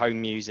for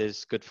home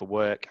users, good for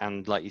work,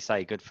 and like you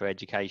say, good for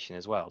education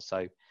as well.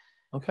 So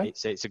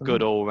it's a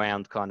good all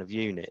round kind of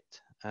unit.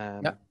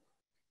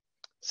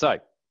 So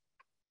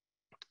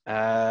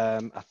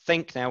I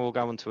think now we'll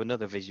go on to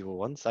another visual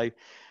one. So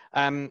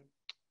I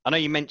know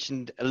you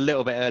mentioned a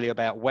little bit earlier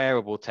about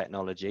wearable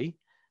technology.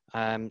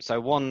 So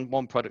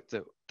one product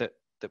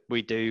that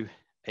we do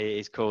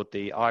is called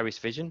the Iris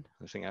Vision.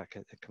 I think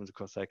it comes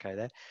across okay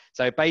there.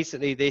 So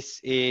basically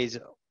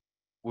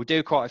we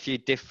do quite a few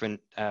different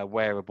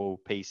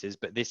wearable pieces,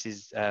 but this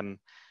is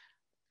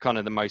kind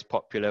of the most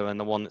popular and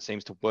the one that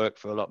seems to work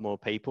for a lot more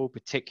people,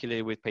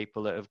 particularly with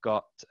people that have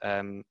got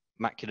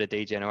macular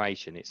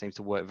degeneration. It seems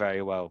to work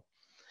very well.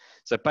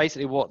 So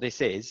basically what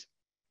this is,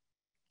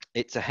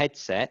 it's a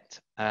headset,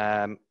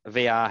 a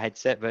VR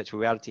headset, virtual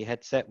reality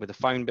headset with a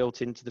phone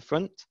built into the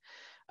front.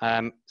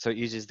 So it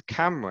uses the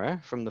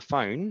camera from the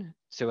phone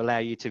to allow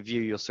you to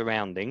view your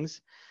surroundings.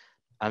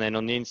 And then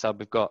on the inside,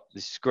 we've got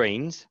the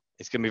screens.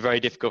 It's going to be very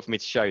difficult for me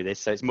to show this.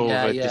 So it's more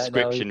of a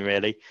description,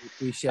 really.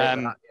 Appreciate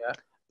that,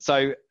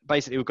 So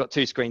basically, we've got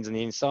two screens on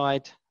the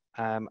inside.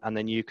 And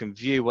then you can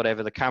view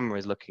whatever the camera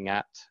is looking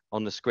at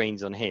on the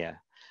screens on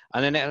here.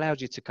 And then it allows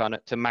you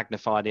to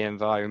magnify the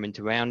environment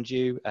around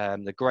you.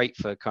 They're great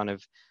for kind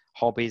of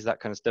hobbies, that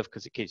kind of stuff,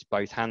 because it keeps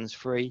both hands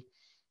free.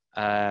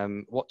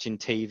 Watching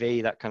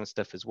TV, that kind of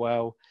stuff as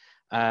well.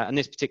 And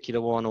this particular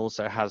one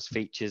also has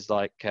features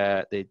like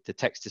the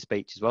text to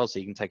speech as well. So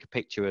you can take a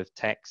picture of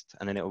text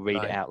and then it will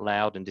read it out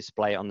loud and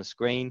display it on the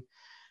screen.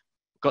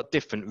 Got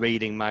different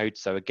reading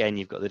modes. So again,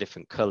 you've got the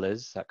different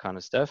colors, that kind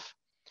of stuff.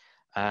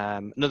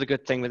 Another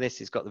good thing with this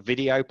is got the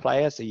video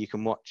player. So you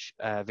can watch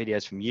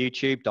videos from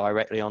YouTube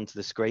directly onto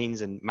the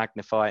screens and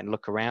magnify it and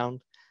look around.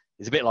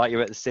 It's a bit like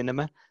you're at the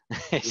cinema.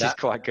 It's just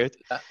quite good.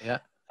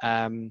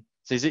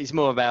 So it's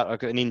more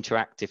about an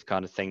interactive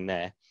kind of thing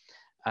there.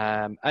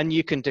 And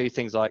you can do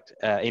things like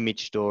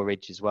image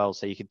storage as well.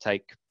 So you can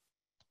take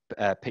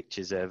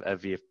pictures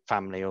of your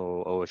family,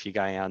 or if you're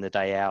going on the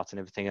day out and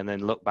everything, and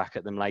then look back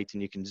at them later,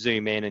 and you can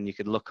zoom in and you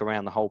can look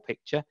around the whole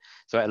picture.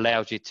 So it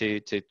allows you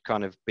to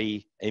kind of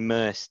be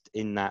immersed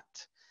in that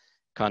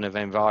kind of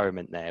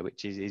environment there,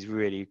 which is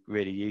really,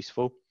 really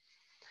useful.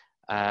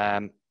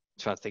 Trying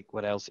to think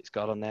what else it's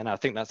got on there. No, I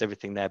think that's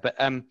everything there. But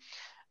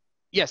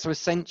yeah, so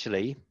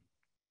essentially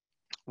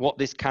what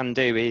this can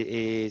do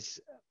is,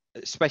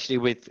 especially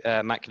with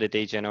macular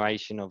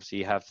degeneration, obviously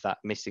you have that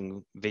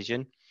missing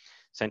vision,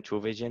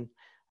 central vision.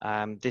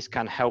 This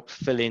can help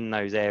fill in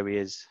those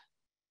areas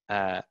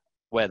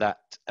where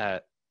that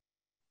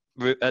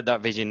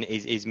vision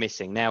is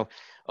missing. Now,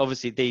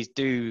 obviously these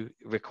do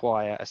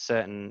require a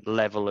certain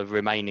level of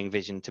remaining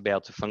vision to be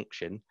able to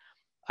function.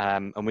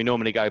 And we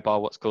normally go by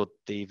what's called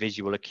the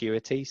visual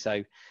acuity.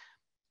 So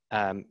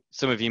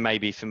some of you may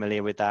be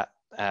familiar with that,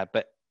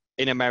 but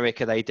in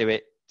America they do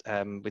it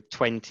with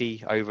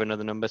 20 over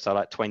another number, so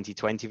like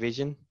 20/20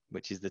 vision,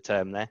 which is the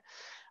term there.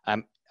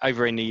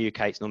 Over in the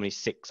UK, it's normally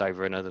 6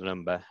 over another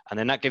number, and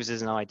then that gives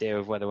us an idea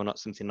of whether or not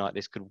something like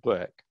this could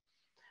work.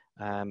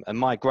 And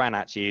my gran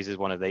actually uses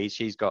one of these.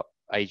 She's got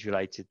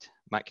age-related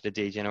macular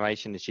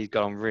degeneration, and she's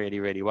got on really,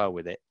 really well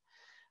with it.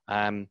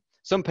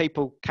 Some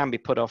people can be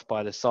put off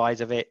by the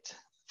size of it,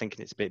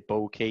 thinking it's a bit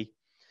bulky,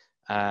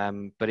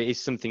 but it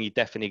is something you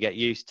definitely get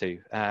used to.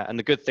 And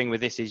the good thing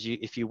with this is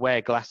if you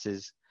wear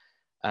glasses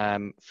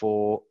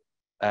for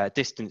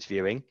distance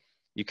viewing,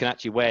 you can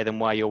actually wear them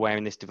while you're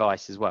wearing this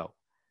device as well.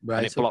 Right,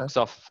 and it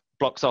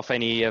blocks off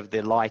any of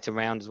the light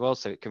around as well,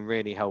 so it can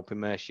really help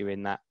immerse you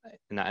in that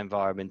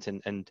environment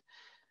and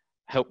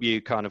help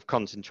you kind of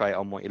concentrate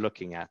on what you're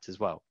looking at as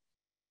well.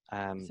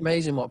 It's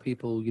amazing what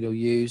people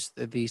use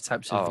these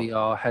types of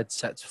VR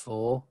headsets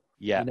for.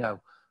 Yeah.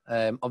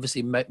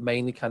 Obviously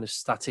mainly kind of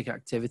static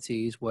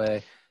activities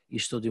where you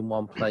stood in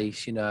one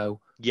place.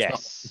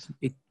 Yes.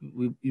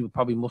 You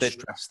probably must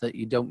stress that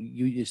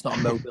it's not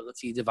a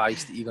mobility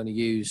device that you're going to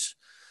use.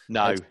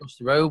 No. To cross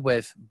the road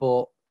with,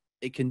 but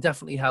it can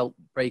definitely help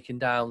breaking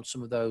down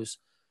some of those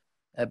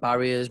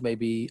barriers.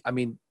 Maybe,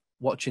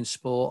 watching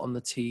sport on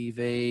the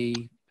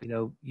TV,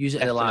 use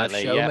it in a live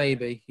show,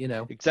 maybe,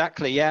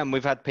 Exactly, yeah. And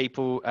we've had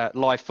people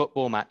live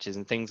football matches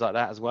and things like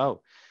that as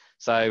well.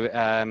 So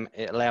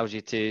it allows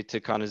you to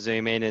kind of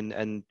zoom in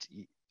and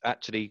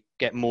actually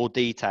get more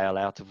detail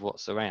out of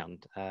what's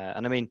around.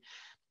 And I mean,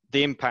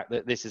 the impact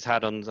that this has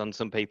had on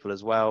some people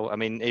as well. I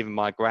mean, even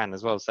my gran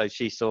as well. So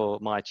she saw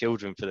my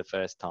children for the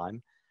first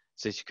time.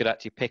 So she could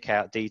actually pick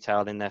out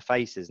detail in their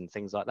faces and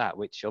things like that,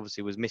 which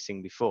obviously was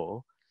missing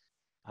before.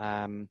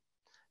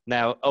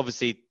 Now,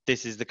 obviously,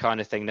 this is the kind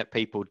of thing that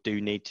people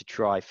do need to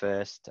try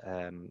first.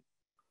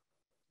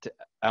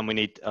 And we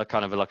need a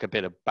kind of like a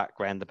bit of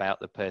background about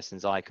the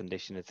person's eye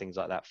condition and things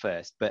like that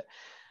first. But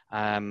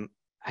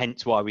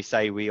hence why we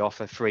say we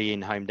offer free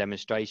in-home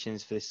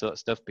demonstrations for this sort of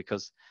stuff,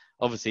 because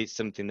obviously it's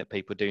something that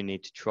people do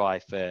need to try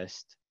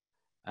first.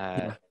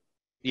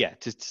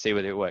 To see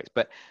whether it works.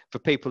 But for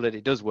people that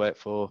it does work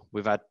for,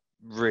 we've had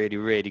really,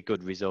 really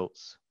good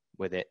results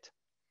with it.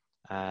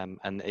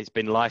 And it's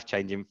been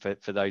life-changing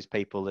for those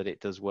people that it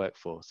does work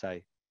for. So,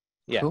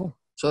 yeah. Cool.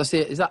 So let's see,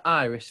 is that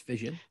iris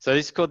vision? So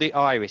this is called the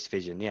iris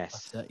vision,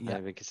 yes. That's it, yeah.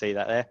 We can see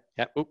that there.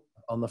 Yeah. Oop.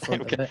 On the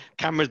front of it.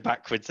 Camera's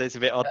backwards, so it's a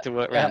bit odd to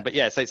work around. But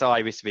yeah, so it's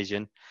iris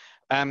vision.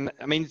 I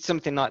mean,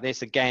 something like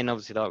this, again,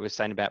 obviously, like we were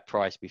saying about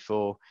price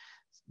before,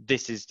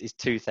 this is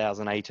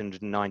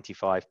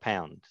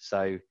 £2,895.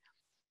 So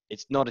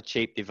it's not a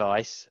cheap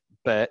device,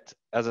 but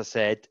as I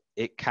said,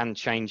 it can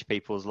change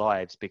people's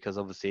lives, because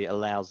obviously it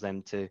allows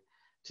them to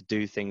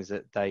do things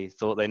that they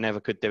thought they never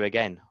could do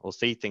again, or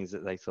see things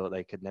that they thought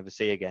they could never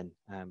see again.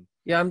 I'm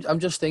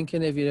just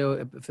thinking of,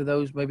 for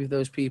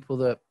those people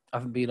that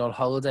haven't been on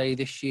holiday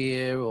this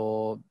year,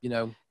 or,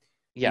 you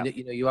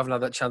haven't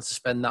had that chance to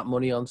spend that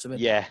money on something.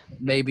 Yeah.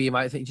 Maybe you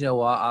might think, you know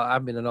what, I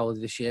haven't been on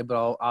holiday this year,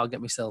 but I'll get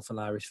myself an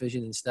iris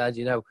vision instead,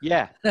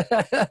 Yeah,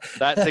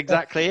 that's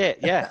exactly it.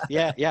 Yeah.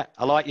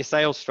 I like your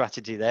sales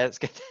strategy there. That's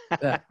good.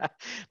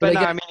 But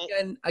again,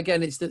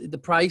 again, it's the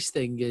price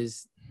thing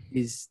is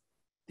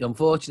the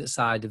unfortunate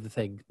side of the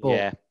thing.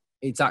 But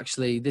it's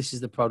actually, this is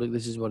the product,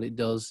 this is what it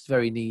does. It's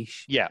very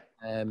niche. Yeah,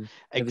 exactly.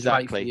 If it's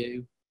right for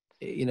you,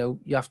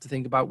 you have to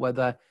think about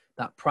whether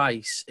that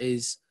price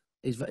is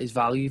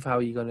value for how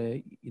you're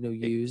going to,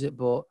 use it.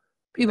 But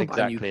people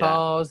buy new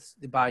cars,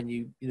 they buy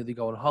new, they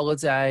go on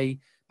holiday,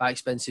 buy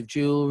expensive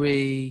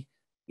jewelry.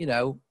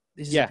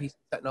 This is a piece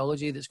of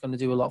technology that's going to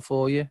do a lot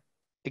for you.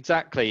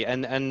 Exactly.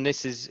 And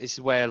this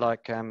is where,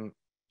 like,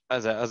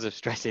 as I'm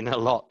stressing a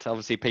lot,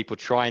 obviously people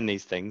trying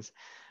these things,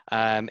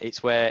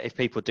 it's where if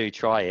people do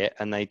try it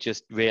and they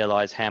just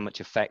realize how much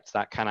effect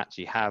that can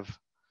actually have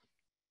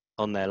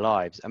on their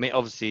lives. I mean,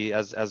 obviously,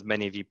 as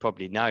many of you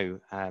probably know,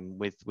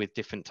 with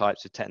different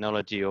types of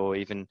technology, or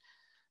even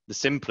the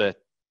simpler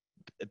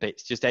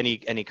bits, just any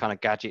kind of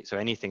gadgets or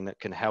anything that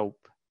can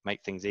help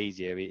make things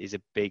easier is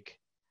a big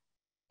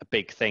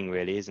thing,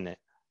 really, isn't it?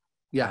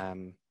 Yeah.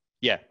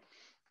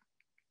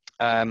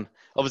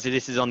 Obviously,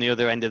 this is on the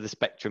other end of the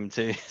spectrum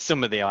to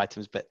some of the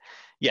items, but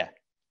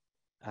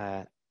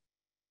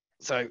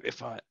So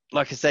if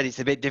like I said, it's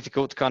a bit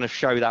difficult to kind of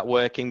show that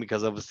working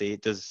because obviously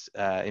it does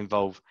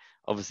involve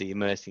obviously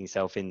immersing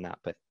yourself in that.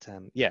 But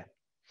yeah.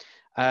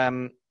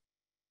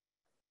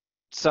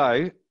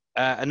 So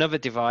another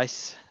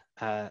device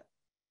that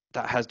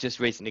has just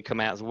recently come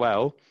out as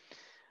well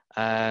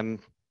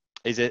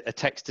is a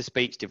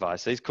text-to-speech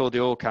device. So it's called the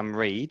Orcam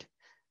Read.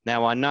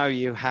 Now, I know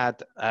you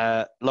had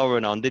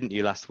Lauren on, didn't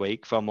you, last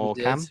week from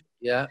Orcam?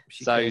 Yeah,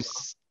 she came.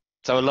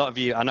 So a lot of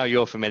you, I know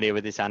you're familiar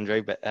with this,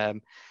 Andrew, but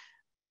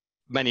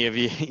many of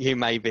you you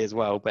may be as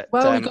well. But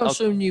well,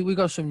 we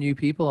got some new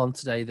people on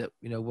today that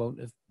won't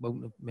have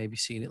maybe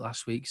seen it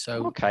last week.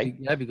 So okay,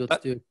 it'd be good to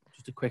do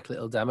just a quick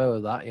little demo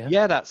of that. Yeah.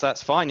 Yeah,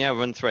 that's fine. Yeah,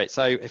 run through it.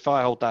 So if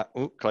I hold that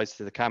close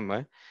to the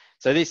camera,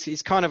 so this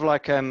is kind of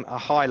like a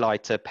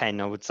highlighter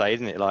pen, I would say,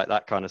 isn't it? Like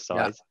that kind of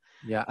size.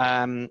 Yeah.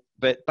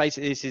 But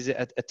basically, this is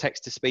a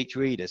text-to-speech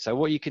reader. So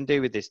what you can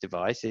do with this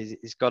device is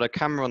it's got a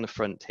camera on the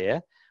front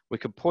here. We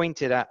can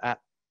point it at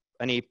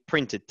any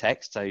printed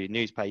text, so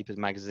newspapers,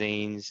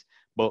 magazines,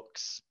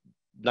 books,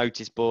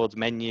 notice boards,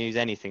 menus,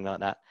 anything like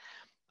that.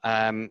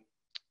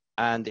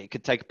 And it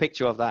could take a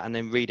picture of that and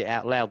then read it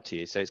out loud to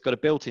you. So it's got a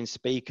built-in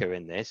speaker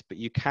in this, but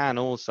you can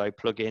also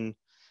plug in,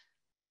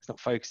 it's not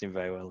focusing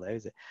very well there,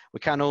 is it? We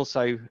can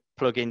also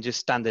plug in just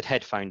standard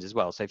headphones as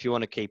well. So if you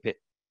want to keep it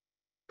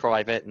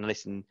private and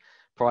listen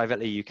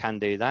privately, you can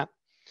do that.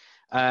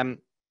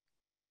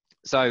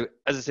 So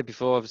as I said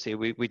before, obviously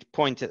we'd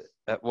point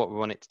at what we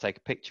want it to take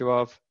a picture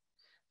of.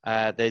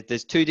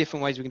 There's two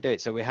different ways we can do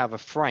it. So we have a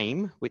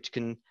frame, which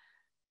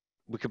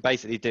we could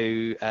basically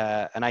do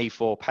an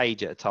A4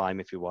 page at a time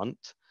if you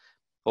want,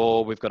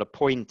 or we've got a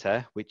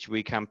pointer, which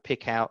we can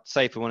pick out.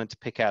 Say if we wanted to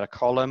pick out a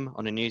column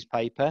on a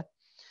newspaper,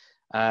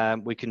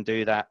 we can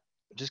do that.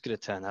 I'm just going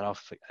to turn that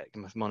off,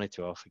 my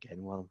monitor off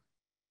again. Well,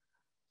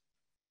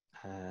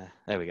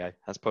 there we go.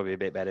 That's probably a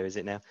bit better, is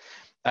it now?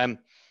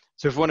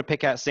 So if we want to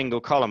pick out a single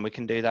column, we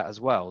can do that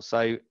as well.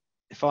 So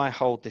if I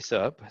hold this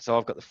up, so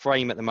I've got the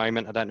frame at the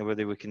moment. I don't know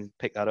whether we can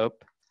pick that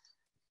up.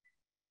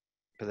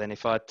 But then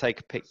if I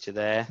take a picture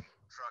there,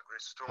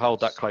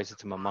 hold that closer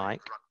to my mic.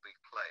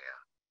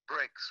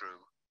 Breakthrough.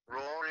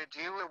 Rory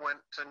Dewar went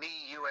to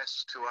the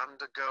US to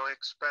undergo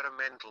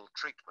experimental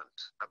treatment.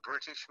 A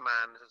British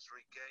man has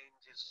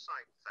regained his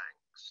sight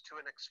thanks to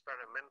an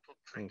experimental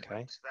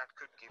treatment that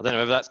could give... I don't know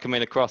whether that's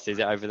coming across. Is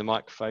it over the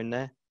microphone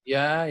there?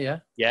 Yeah.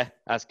 Yeah,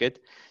 that's good.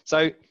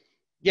 So,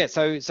 yeah,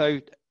 so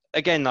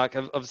again, like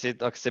obviously,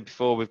 like I said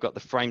before, we've got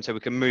the frame, so we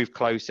can move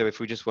closer if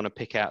we just want to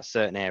pick out a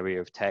certain area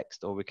of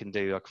text, or we can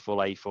do like a full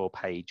A4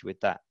 page with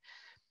that.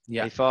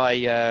 Yeah. If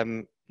I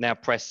now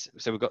press,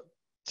 so we've got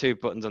two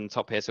buttons on the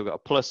top here. So we've got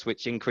a plus,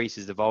 which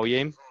increases the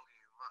volume,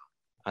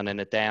 and then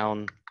a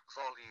down.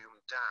 Volume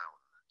down.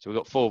 So we've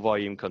got full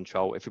volume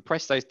control. If we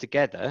press those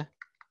together,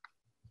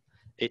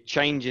 it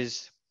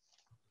changes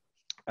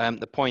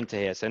the pointer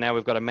here. So now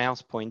we've got a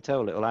mouse pointer,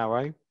 a little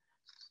arrow.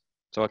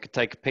 So I could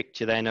take a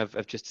picture then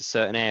of just a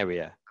certain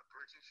area. A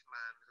British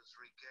man has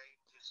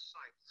regained his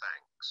sight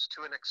thanks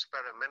to an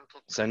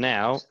experimental... So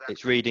now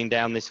it's reading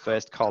down this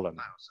first column.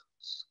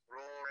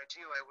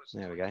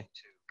 There we go.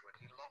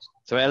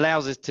 So it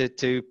allows us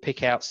to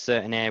pick out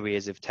certain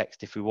areas of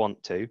text if we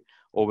want to,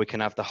 or we can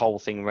have the whole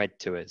thing read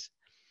to us.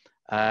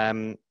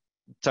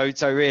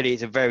 So really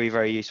it's a very,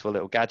 very useful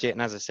little gadget.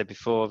 And as I said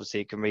before,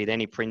 obviously it can read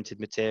any printed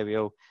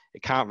material.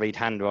 It can't read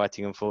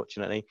handwriting,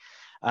 unfortunately.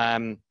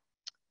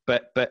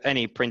 But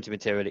any printed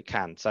material it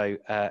can. So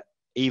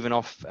even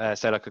off,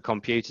 say like a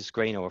computer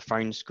screen or a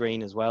phone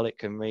screen as well, it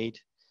can read.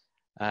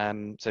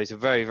 So it's a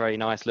very, very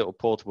nice little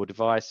portable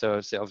device. So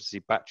it's obviously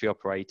battery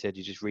operated.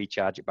 You just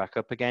recharge it back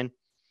up again.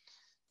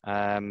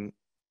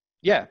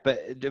 Yeah,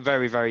 but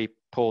very, very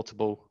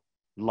portable,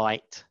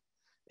 light,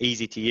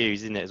 easy to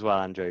use, isn't it as well,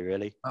 Andrew,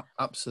 really?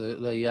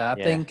 Absolutely, yeah. I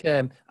think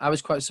I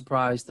was quite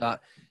surprised that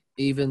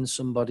even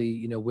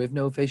somebody, with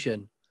no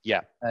vision,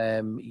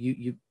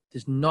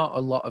 there's not a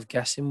lot of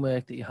guessing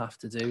work that you have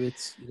to do.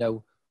 It's,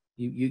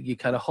 you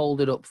kind of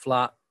hold it up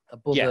flat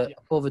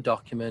above a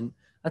document.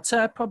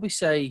 I'd probably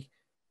say,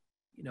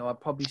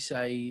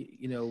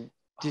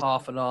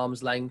 half an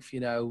arm's length,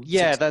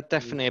 Yeah, that's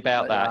definitely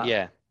about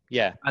that.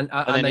 Yeah. And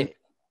then it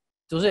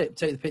does it,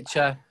 take the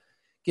picture,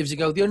 gives it a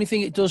go. The only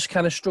thing it does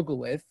kind of struggle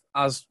with,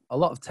 as a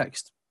lot of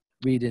text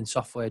reading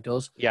software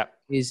does,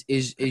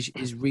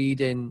 is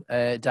reading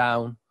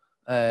down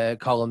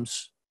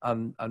columns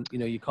and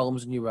your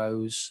columns and your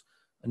rows,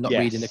 and not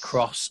reading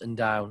across and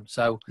down.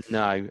 So no,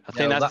 I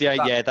think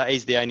that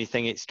is the only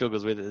thing it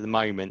struggles with at the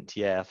moment.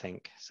 Yeah, I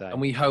think so. And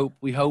we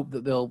hope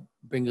that they'll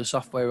bring a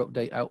software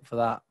update out for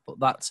that. But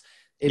that's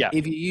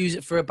if you use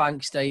it for a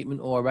bank statement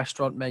or a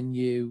restaurant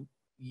menu,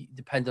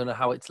 depending on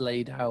how it's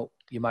laid out,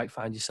 you might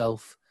find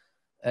yourself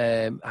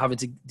having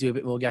to do a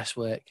bit more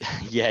guesswork.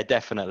 Yeah,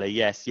 definitely.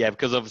 Yes. Yeah,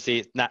 because obviously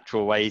it's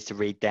natural ways to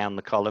read down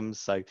the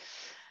columns. So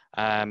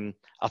I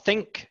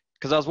think,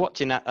 because I was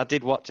watching that, I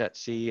did watch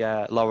actually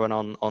Lauren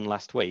on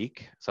last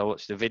week. So I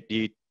watched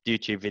the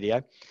YouTube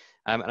video.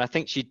 And I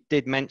think she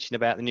did mention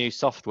about the new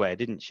software,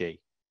 didn't she?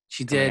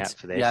 She did.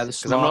 Yeah,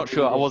 because I'm not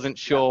sure. I wasn't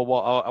sure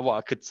what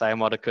I could say and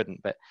what I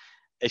couldn't. But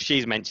if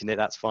she's mentioned it,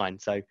 that's fine.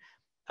 So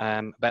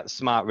about the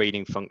smart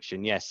reading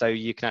function, yeah. So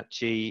you can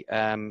actually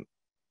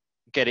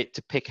get it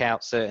to pick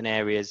out certain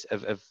areas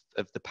of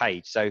the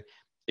page. So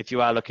if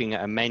you are looking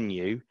at a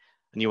menu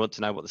and you want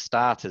to know what the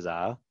starters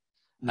are,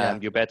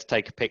 you'll be able to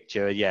take a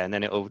picture, and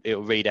then it'll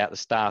read out the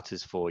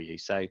starters for you.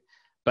 So,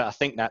 but I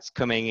think that's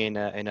coming in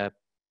a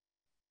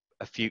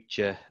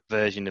future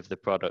version of the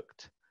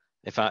product.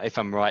 If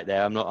I'm right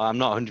there, I'm not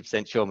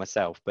 100% sure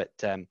myself, but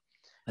I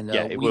know.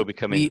 yeah, it will be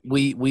coming.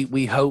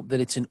 We hope that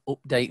it's an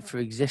update for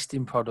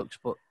existing products,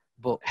 but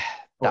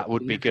that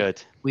would be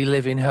good. We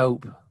live in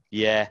hope.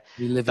 Yeah,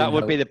 that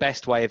would hope. be the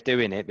best way of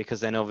doing it, because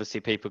then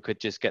obviously people could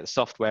just get the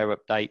software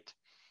update,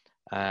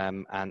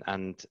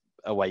 and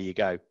away you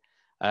go.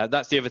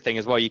 That's the other thing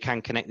as well. You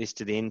can connect this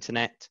to the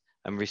internet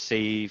and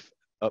receive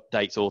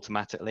updates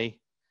automatically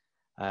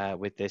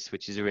with this,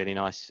 which is a really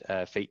nice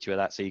feature of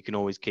that. So you can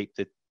always keep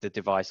the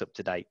device up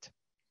to date.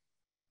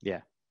 Yeah,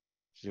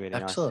 which is a really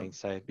nice thing.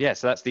 So yeah,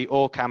 so that's the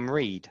Orcam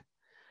Read.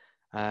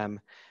 I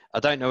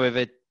don't know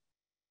if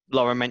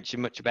Laura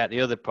mentioned much about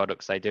the other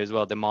products they do as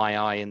well, the My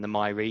Eye and the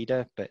My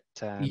Reader, but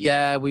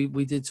yeah,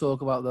 we did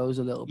talk about those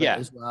a little bit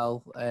as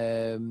well.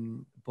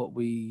 But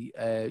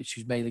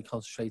she's mainly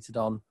concentrated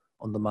on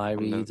the My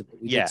Read.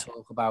 But we did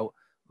talk about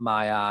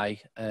My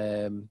Eye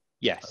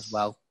as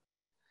well,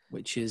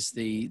 which is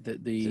the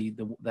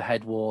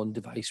head worn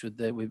device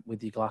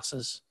with your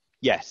glasses.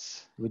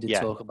 Yes, we did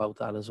talk about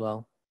that as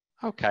well.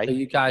 Okay, so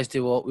you guys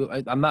do all,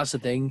 and that's the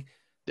thing.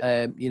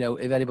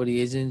 If anybody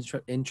is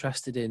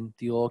interested in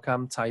the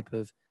Orcam type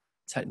of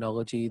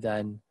technology,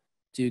 then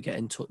do get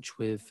in touch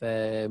with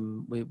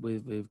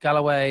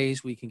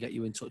Galloway's. We can get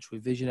you in touch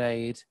with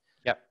VisionAid.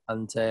 Yep.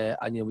 And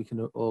we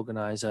can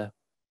organize a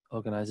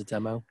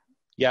demo.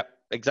 Yep,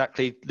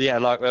 exactly. Yeah,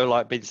 like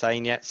I've been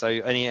saying, so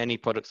any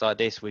products like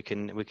this, we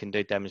can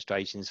do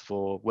demonstrations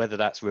for, whether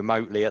that's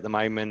remotely at the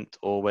moment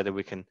or whether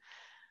we can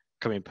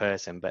come in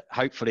person. But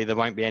hopefully there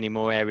won't be any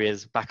more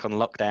areas back on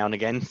lockdown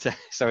again,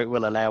 so it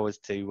will allow us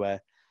to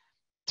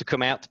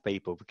come out to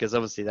people, because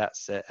obviously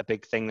that's a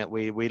big thing that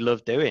we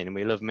love doing, and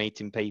we love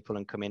meeting people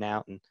and coming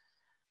out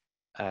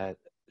and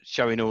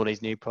showing all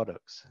these new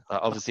products.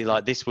 Obviously,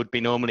 like this would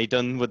be normally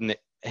done, wouldn't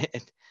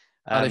it?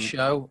 At a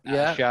show,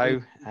 At a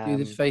show. Do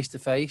the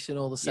face-to-face and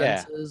all the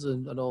sensors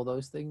and all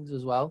those things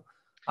as well.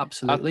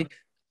 Absolutely.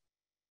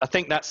 I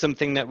think that's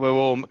something that we're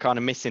all kind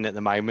of missing at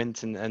the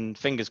moment, and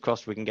fingers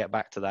crossed we can get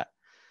back to that.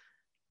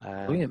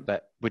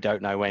 But we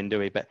don't know when, do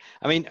we? But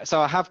I mean, so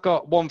I have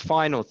got one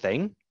final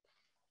thing,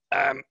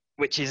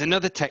 which is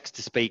another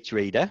text-to-speech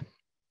reader.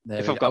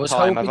 If I've got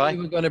time, have I? You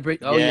were going to bring.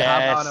 Oh, yes. You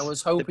have. And I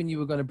was hoping you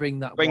were going to bring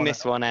that. Bring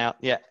this one out.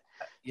 Yeah.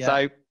 So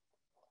I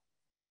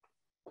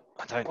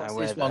don't know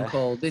where this one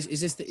called.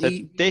 Is this the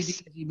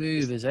Easy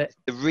Move? Is it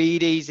the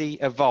Read Easy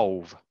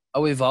Evolve?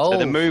 Oh, Evolve. So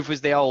the Move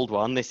was the old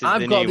one. This is the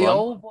new one. I've got the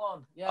old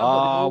one.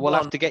 Yeah. We'll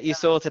have to get you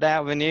sorted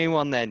out with a new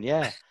one then.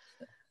 Yeah.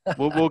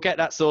 we'll get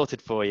that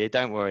sorted for you.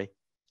 Don't worry.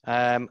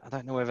 I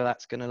don't know whether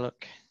that's going to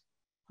look. I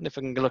wonder if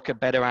I can look a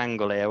better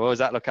angle here. Or does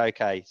that look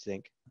okay, do you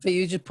think? I think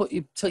you just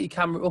tilt your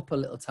camera up a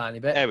little tiny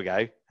bit. There we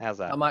go. How's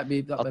that? That might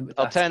be.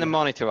 I'll turn the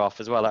monitor off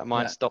as well. That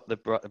might stop the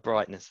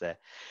brightness there.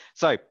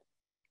 So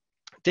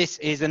this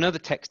is another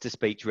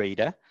text-to-speech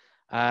reader.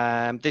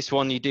 This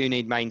one you do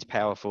need mains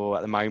power for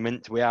at the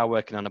moment. We are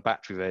working on a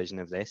battery version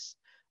of this,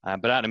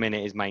 but at the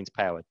minute it is mains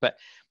powered. But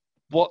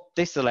what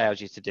this allows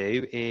you to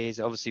do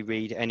is obviously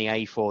read any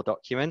A4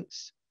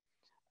 documents.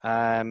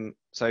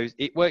 So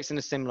it works in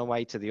a similar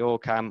way to the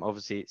Orcam.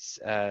 Obviously, it's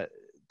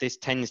this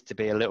tends to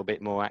be a little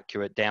bit more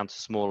accurate down to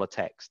smaller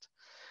text.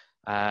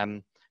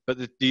 But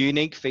the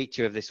unique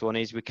feature of this one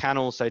is we can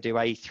also do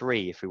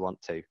A3 if we want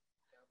to.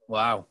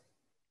 Wow.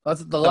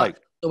 That's the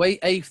way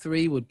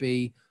A3 would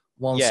be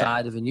one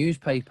side of a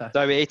newspaper.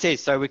 So it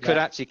is. So we could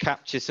actually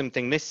capture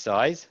something this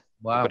size.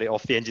 Wow. Put it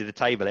off the edge of the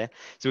table here.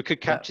 So we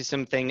could capture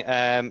something,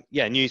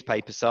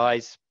 newspaper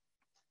size.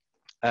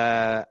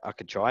 I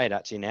could try it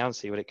actually now and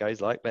see what it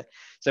goes like. But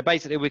so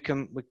basically we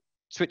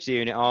switch the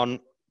unit on,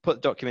 put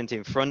the document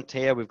in front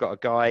here. We've got a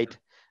guide,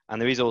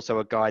 and there is also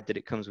a guide that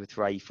it comes with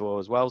for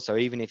A4 as well. So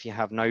even if you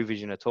have no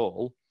vision at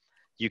all,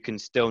 you can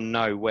still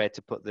know where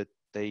to put pop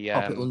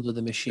it under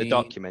the machine. The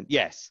document.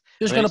 Yes.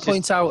 Just going to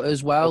point out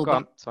as well,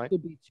 that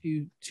could be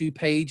two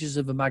pages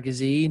of a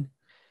magazine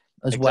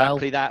as well.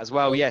 Exactly that as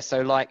well. Yeah.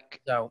 So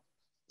like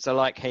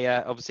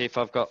here, obviously, if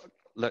I've got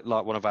like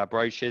one of our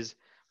brochures,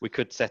 we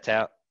could set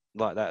out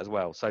like that as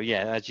well. So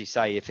yeah, as you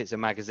say, if it's a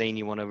magazine,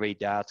 you want to read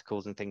the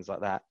articles and things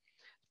like that,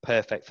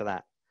 perfect for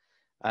that.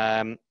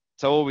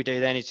 So all we do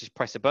then is just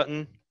press a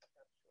button.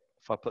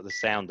 If I put the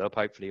sound up,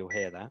 hopefully you'll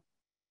hear that.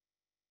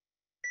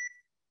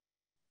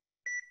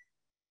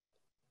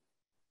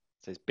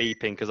 So it's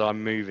beeping because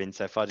I'm moving.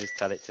 So if I just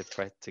tell it to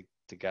press to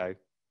go.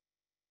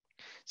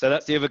 So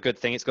that's the other good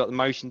thing. It's got the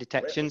motion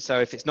detection.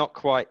 So if it's not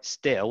quite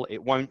still,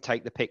 it won't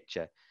take the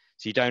picture.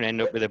 So you don't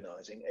end up with a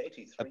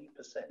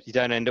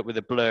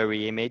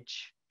blurry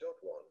image.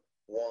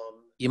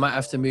 You might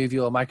have to move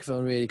your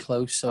microphone really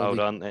close so Hold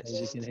on,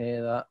 you can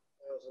hear that.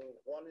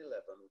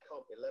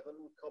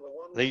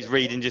 He's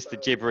reading just the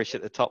gibberish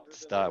at the top to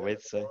start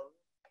with. So.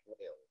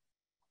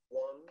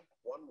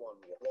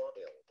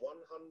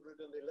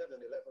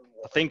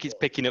 I think it's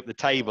picking up the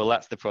table.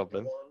 That's the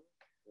problem.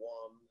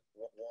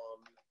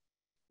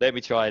 Let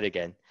me try it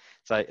again.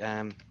 So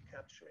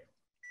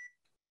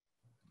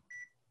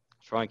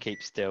try and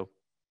keep still.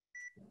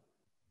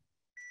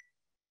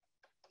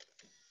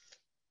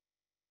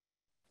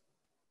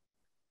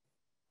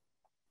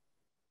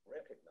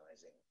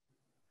 Recognizing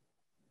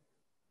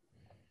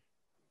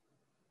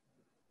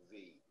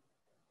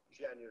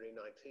January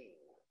 19,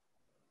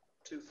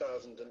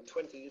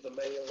 2020, the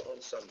mail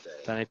on Sunday.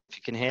 Don't know if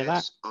you can hear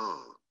that.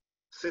 SR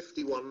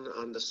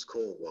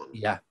 51_1.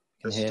 Yeah,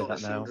 can hear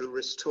that now. Who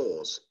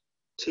restores.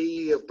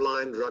 T, a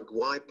blind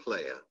Y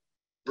player.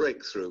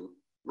 Breakthrough.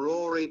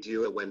 Rory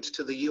Dewar went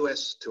to the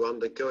US to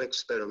undergo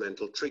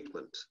experimental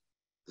treatment.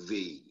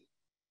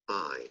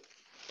 I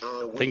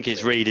think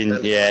it's reading.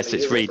 Yes,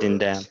 it's reading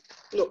down.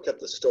 Look at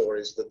the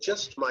stories that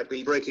just might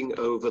be breaking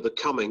over the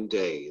coming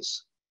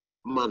days.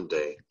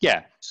 Monday.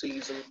 Yeah.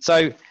 Season.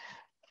 So,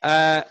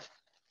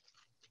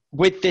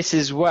 with this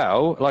as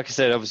well, like I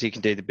said, obviously you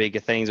can do the bigger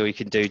things, or you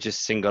can do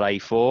just single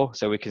A4.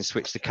 So we can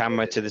switch the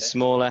camera to the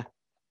smaller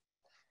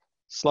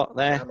slot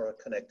there. Camera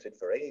connected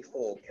for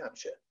A4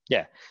 capture.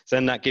 Yeah. So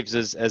then that gives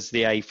us as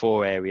the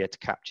A4 area to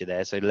capture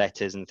there. So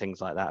letters and things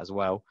like that as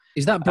well.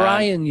 Is that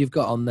Brian you've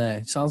got on there?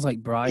 It sounds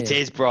like Brian. It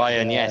is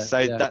Brian, yes.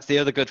 So that's the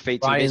other good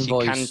feature.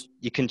 Brian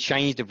You can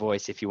change the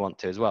voice if you want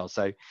to as well.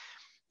 So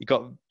you've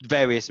got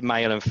various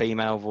male and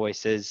female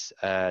voices,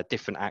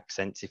 different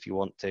accents if you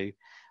want to.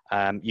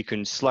 You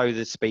can slow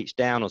the speech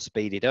down or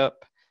speed it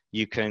up.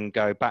 You can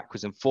go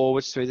backwards and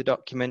forwards through the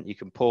document. You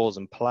can pause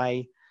and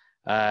play.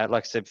 Like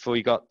I said before,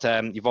 you got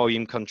your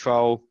volume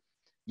control.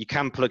 You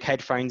can plug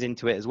headphones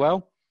into it as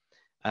well.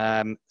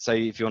 So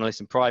if you want to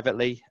listen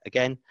privately,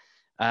 again.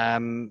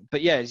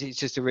 But yeah, it's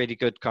just a really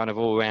good kind of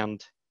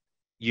all-round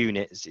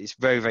unit. It's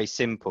very, very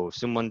simple. If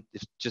someone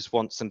just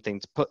wants something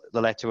to put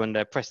the letter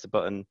under, press the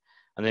button,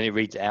 and then it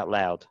reads it out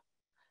loud.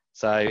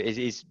 So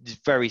it's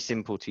very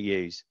simple to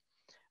use.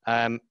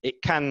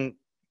 It can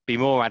be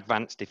more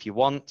advanced if you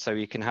want. So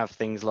you can have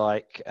things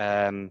like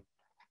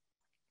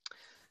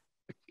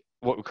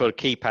what we call a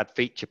keypad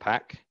feature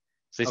pack.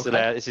 So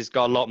this has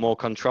got a lot more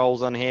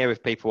controls on here.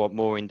 If people want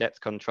more in-depth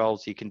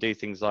controls, you can do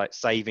things like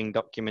saving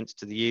documents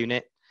to the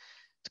unit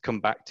to come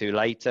back to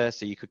later.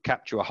 So you could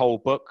capture a whole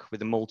book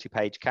with a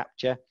multi-page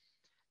capture,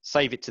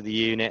 save it to the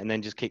unit, and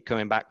then just keep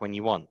coming back when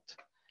you want.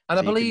 And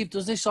so I believe,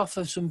 does this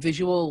offer some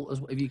visual,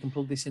 if you can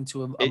plug this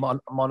into a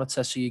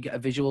monitor so you get a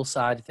visual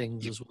side of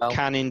things as well?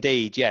 Can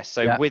indeed, yes.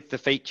 So with the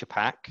feature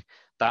pack,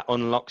 that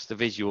unlocks the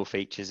visual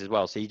features as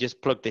well. So you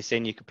just plug this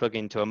in, you can plug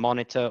into a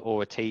monitor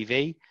or a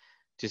TV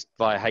just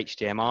via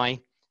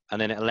HDMI, and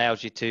then it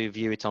allows you to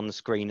view it on the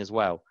screen as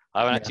well.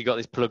 I haven't actually got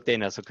this plugged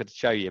in as I could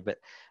show you, but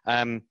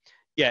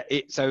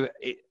it's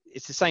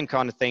the same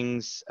kind of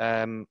things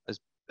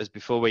as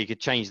before, where you could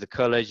change the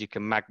colors, you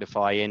can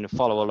magnify in,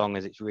 follow along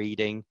as it's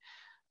reading.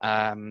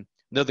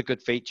 Another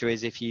good feature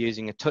is if you're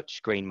using a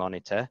touchscreen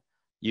monitor,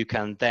 you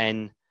can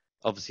then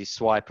obviously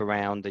swipe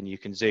around and you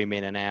can zoom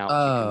in and out,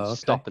 you can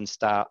stop and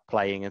start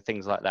playing and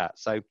things like that.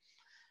 So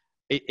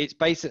it's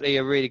basically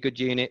a really good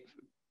unit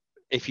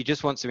if you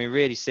just want something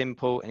really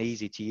simple and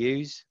easy to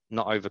use,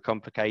 not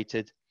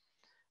overcomplicated,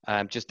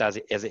 just as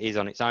it is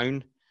on its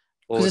own.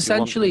 Because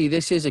essentially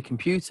this is a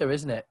computer,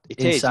 isn't it? It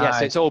is, yes.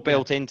 So it's all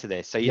built into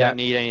this. So you don't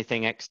need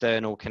anything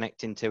external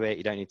connecting to it.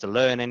 You don't need to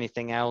learn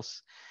anything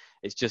else.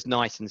 It's just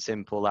nice and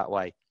simple that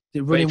way.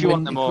 Running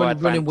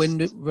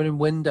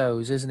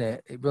Windows, isn't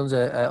it? It runs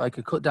like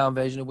a cut down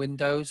version of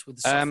Windows with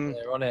the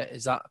software on it.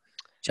 Is that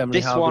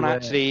generally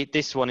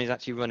this one is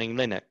actually running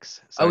Linux?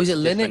 So is it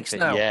Linux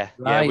now? Yeah,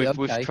 right,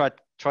 We've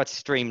tried to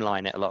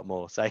streamline it a lot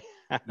more. So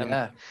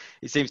it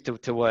seems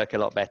to work a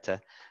lot better.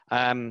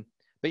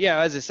 But yeah,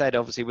 as I said,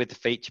 obviously with the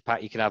feature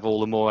pack, you can have all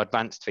the more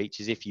advanced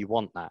features if you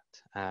want that.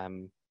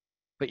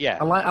 But yeah,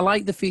 I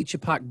like the feature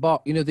pack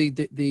box. You know,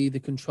 the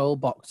control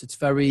box. It's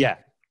very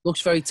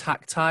looks very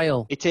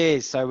tactile. It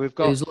is. So we've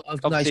got there's a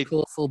lot of nice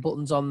colourful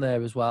buttons on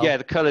there as well. Yeah,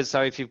 the colours.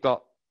 So if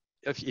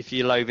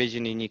you're low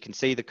vision and you can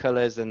see the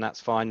colours, then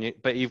that's fine.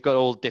 But you've got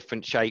all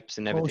different shapes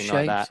and everything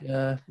like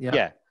that.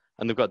 Yeah.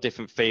 And they've got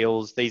different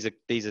feels. These are.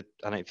 I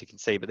don't know if you can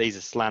see, but these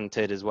are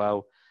slanted as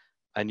well.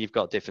 And you've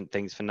got different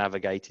things for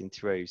navigating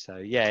through. So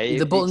yeah,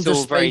 the buttons it's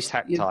all are very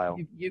tactile.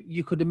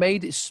 You could have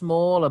made it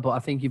smaller, but I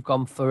think you've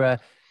gone for a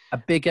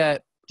bigger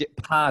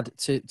pad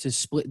to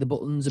split the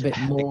buttons a bit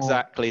more.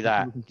 Exactly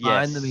that. You can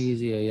find them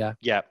easier.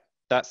 Yeah,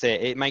 that's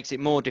it. It makes it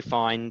more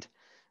defined.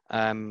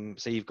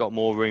 So you've got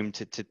more room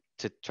to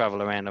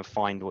travel around and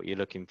find what you're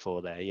looking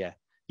for there. Yeah.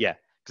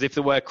 Because if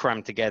they were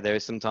crammed together,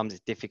 sometimes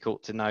it's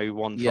difficult to know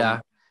one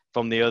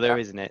from the other,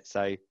 isn't it?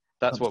 So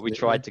that's what we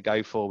tried to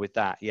go for with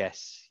that.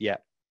 Yes. Yeah.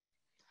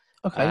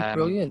 Okay,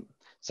 brilliant.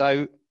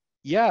 So,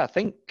 yeah, I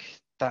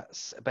think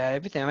that's about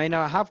everything. I mean,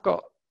 I'll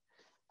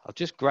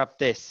just grab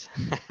this.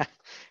 I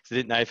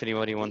didn't know if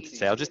anybody wanted to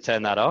say. I'll just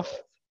turn that off.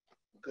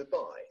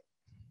 Goodbye.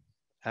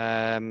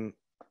 I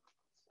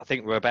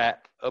think we're about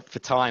up for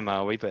time,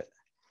 are we? But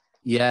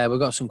Yeah, we've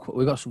got some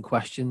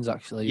questions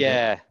actually.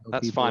 Yeah,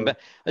 that's fine. But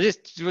I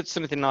just with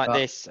something like Right.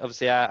 this,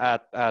 obviously our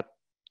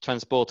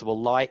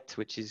transportable light,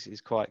 which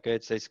is quite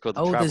good. So it's called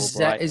the Travel Z,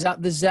 Bright. is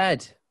that the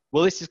Z?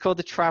 Well, this is called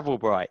the Travel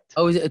Bright.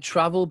 Oh, is it a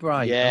Travel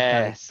Bright?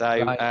 Yeah. Okay. So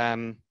Right. I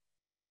don't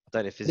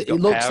know if it's It got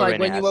looks power like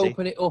in when it you actually.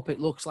 open it up, it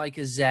looks like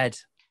a Z.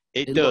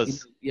 It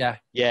does. Yeah.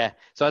 Yeah.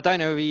 So I don't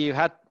know whether you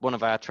had one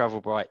of our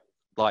Travel Bright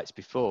lights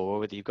before or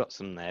whether you've got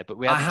some there, but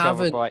we had the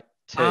Travel Bright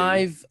 2.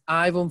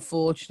 I've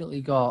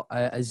unfortunately got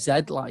a Z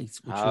light,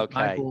 which was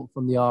I bought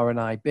from the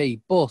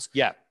RNIB, but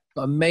yeah,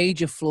 got a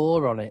major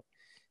flaw on it.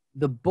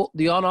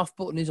 The on-off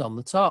button is on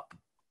the top.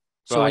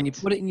 So when you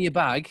put it in your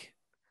bag,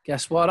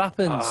 guess what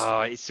happens?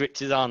 Oh, it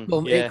switches on.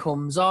 It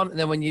comes on, and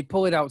then when you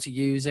pull it out to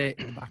use it,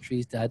 the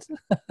battery's dead.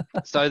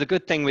 So the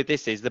good thing with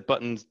this is the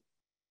button's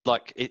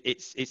like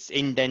it's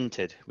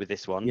indented with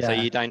this one, so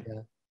you don't.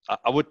 Yeah.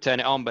 I would turn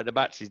it on, but the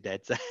battery's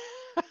dead. So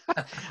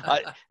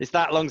it's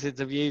that long since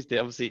I've used it.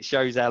 Obviously, it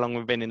shows how long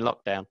we've been in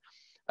lockdown.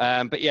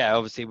 But yeah,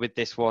 obviously with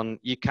this one,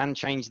 you can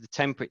change the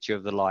temperature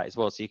of the light as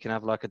well. So you can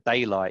have like a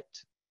daylight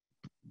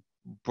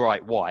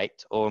bright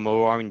white or a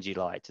more orangey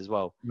light as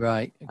well.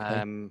 Right.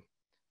 Okay. And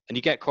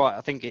you get quite,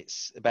 I think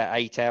it's about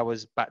 8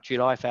 hours battery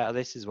life out of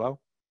this as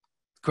well.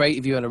 Great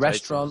if you're in a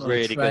restaurant,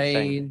 really on a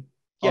train,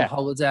 on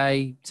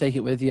holiday, take it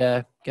with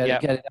you,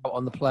 get it out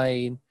on the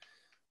plane.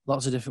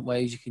 Lots of different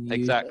ways you can use it.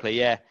 Exactly,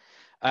 yeah.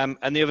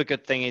 And the other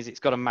good thing is it's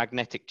got a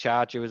magnetic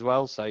charger as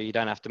well, so you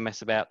don't have to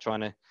mess about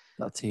trying to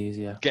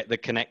get the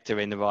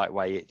connector in the right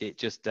way. It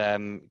just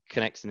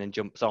connects and then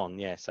jumps on.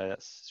 Yeah, so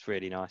that's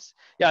really nice.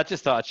 Yeah, I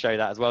just thought I'd show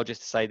that as well,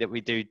 just to say that we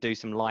do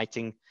some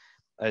lighting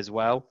as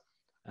well.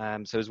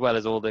 So as well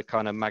as all the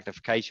kind of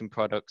magnification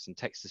products and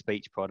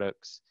text-to-speech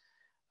products,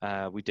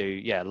 we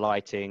do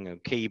lighting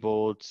and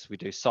keyboards. We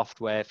do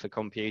software for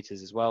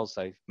computers as well,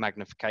 so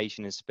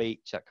magnification and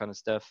speech, that kind of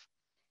stuff.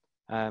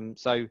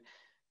 So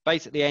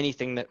basically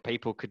anything that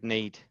people could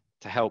need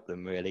to help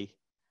them, really.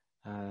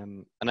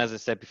 And as I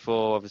said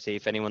before, obviously,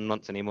 if anyone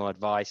wants any more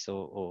advice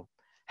or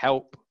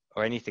help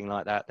or anything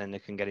like that, then they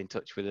can get in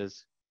touch with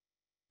us.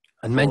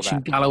 And mention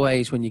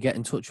Galloway's when you get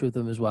in touch with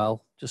them as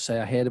well. Just say,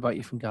 I heard about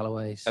you from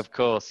Galloway's. Of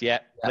course, yeah.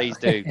 Please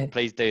do.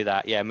 Please do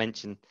that. Yeah,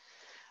 mention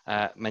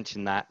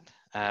that.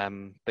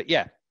 But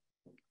yeah.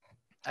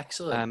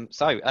 Excellent.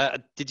 So,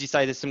 did you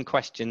say there's some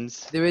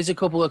questions? There is a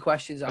couple of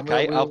questions. And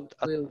okay, we'll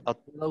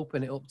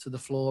open it up to the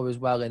floor as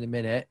well in a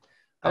minute.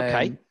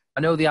 Okay. I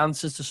know the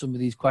answers to some of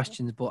these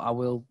questions, but I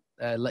will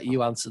let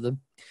you answer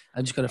them.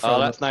 I'm just going to throw them.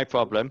 That's no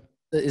problem.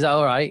 Is that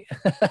all right?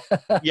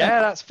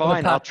 Yeah, that's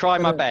fine. I'll try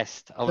my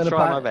best.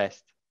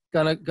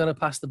 Gonna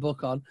pass the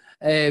book on.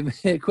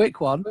 Quick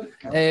one.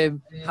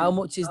 How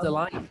much is the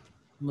light?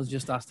 Someone's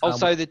just asked.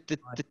 Also, the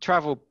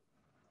Travel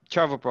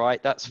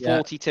Bright. That's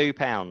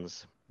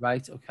 £42.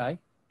 Right. Okay.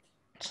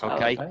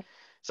 Okay.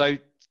 So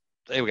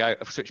there we go.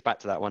 I've switched back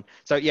to that one.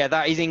 So yeah,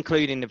 that is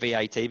including the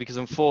VAT because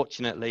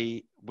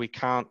unfortunately we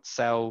can't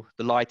sell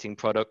the lighting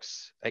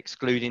products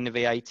excluding the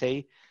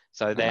VAT.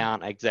 So they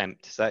aren't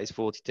exempt. So that is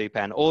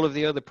 £42. All of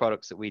the other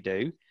products that we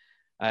do,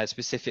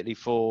 specifically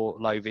for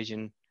low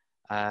vision,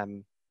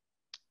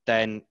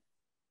 then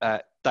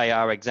they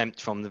are exempt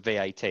from the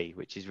VAT,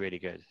 which is really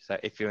good. So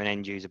if you're an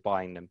end user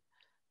buying them,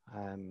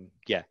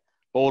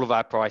 all of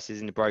our prices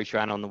in the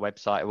brochure and on the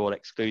website are all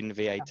excluding the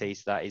VAT.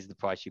 So that is the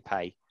price you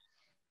pay.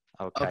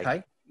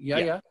 Okay.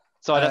 Yeah.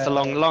 So that's a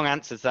long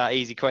answer to that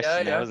easy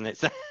question, there, wasn't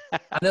it?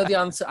 I know the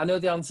answer. I know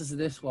the answer to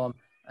this one.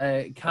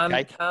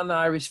 Can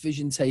Iris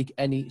Vision take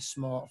any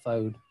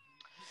smartphone?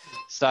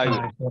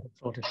 So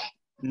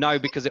no,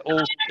 because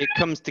it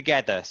comes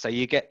together. So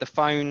you get the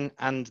phone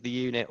and the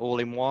unit all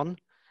in one.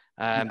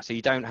 So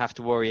you don't have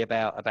to worry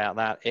about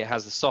that. It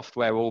has the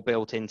software all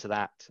built into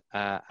that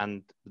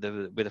and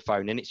with the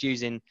phone, and it's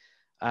using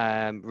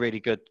really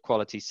good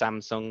quality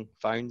Samsung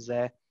phones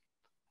there.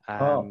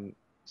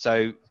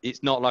 So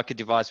it's not like a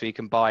device where you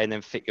can buy and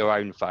then fit your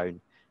own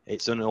phone.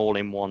 It's an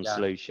all-in-one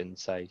solution,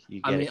 so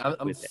you get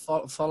I'm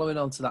following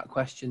on to that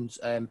question.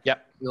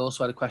 We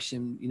also had a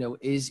question.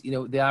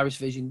 The Iris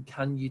Vision?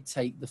 Can you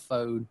take the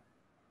phone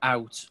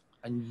out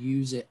and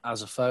use it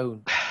as a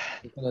phone?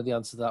 I know the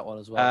answer to that one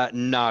as well.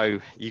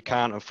 No, you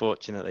can't,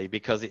 unfortunately,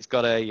 because it's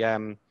got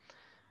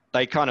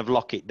they kind of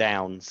lock it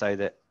down so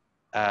that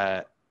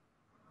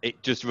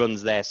it just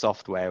runs their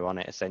software on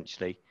it,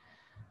 essentially.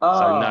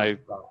 So no,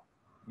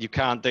 you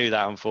can't do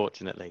that,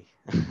 unfortunately.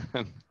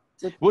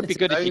 Would be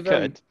good if you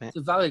could. It's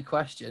a valid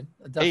question.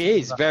 It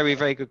is very,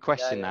 very good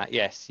question. That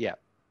yes, yeah.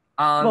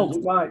 Well,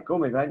 it might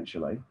come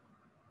eventually.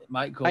 It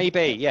might come.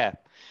 Maybe, yeah.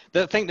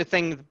 The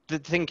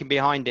thinking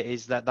behind it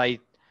is that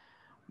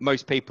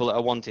most people that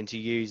are wanting to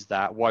use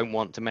that won't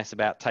want to mess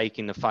about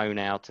taking the phone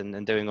out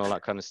and doing all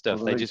that kind of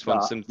stuff. They just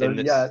want something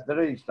that's...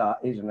 there is that,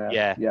 isn't there?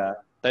 Yeah.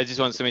 They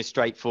just want something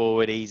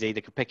straightforward, easy.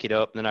 They can pick it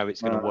up and they know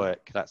it's going to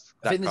work. I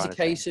think there's a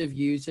case of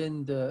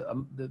using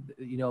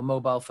the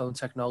mobile phone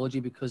technology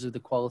because of the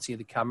quality of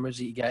the cameras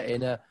that you get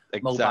in a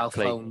mobile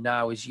phone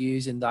now, is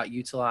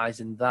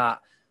utilising that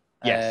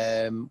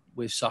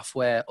with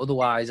software.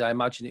 Otherwise, I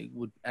imagine it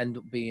would end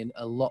up being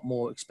a lot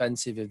more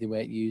expensive if they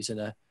weren't using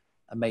a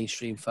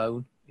mainstream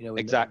phone. You know,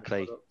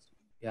 exactly.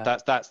 Yeah,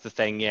 that's the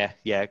thing. Yeah,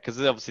 because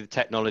obviously the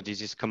technology's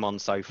just come on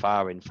so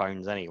far in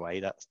phones anyway.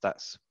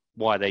 That's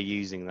why they're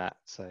using that.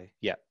 So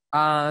yeah.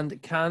 And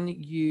can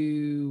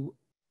you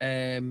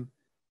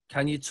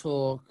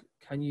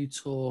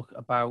talk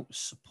about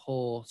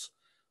support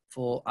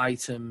for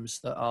items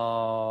that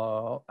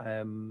are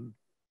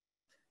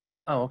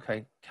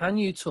Can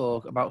you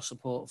talk about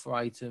support for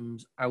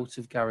items out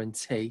of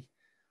guarantee,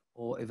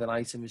 or if an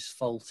item is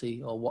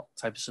faulty, or what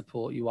type of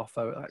support you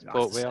offer, like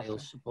after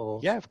sales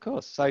support? Yeah, of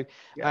course. So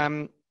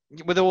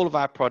with all of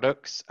our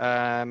products,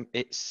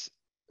 it's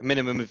a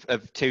minimum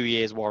of 2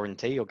 years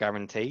warranty or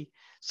guarantee.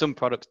 Some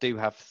products do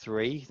have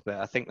 3, but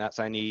I think that's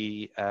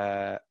only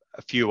a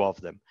few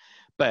of them.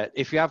 But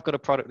if you have got a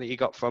product that you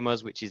got from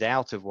us which is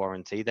out of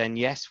warranty, then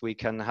yes, we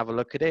can have a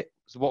look at it.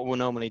 So what we'll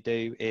normally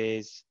do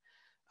is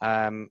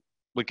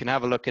we can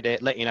have a look at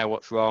it, let you know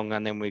what's wrong,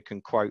 and then we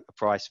can quote a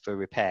price for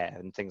repair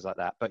and things like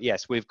that. But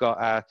yes, we've got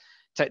our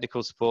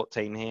technical support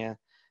team here.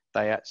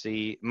 They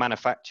actually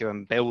manufacture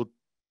and build.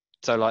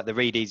 So like the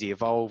Read Easy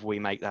Evolve, we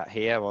make that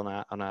here on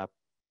our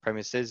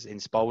premises in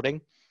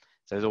Spalding.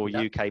 So it's all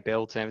UK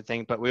built and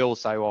everything. But we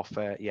also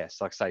offer,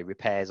 yes, like I say,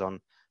 repairs on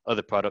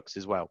other products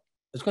as well.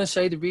 I was going to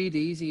say the Read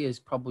Easy is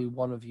probably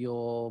one of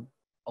your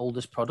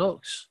oldest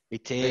products.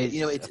 It is. You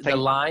know, it's the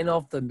line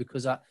of them,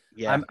 because I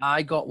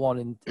got one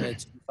in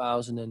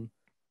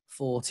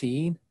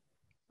 2014,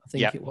 I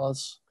think it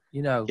was.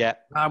 You know,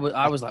 I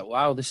was like,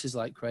 wow, this is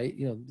like great.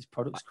 You know, this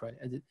product's great.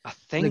 I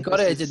didn't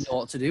know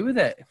what to do with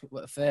it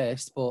at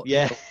first, but you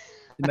know,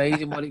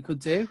 amazing what it could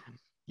do.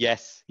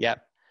 Yes, yeah.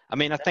 I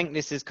mean, I think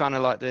this is kind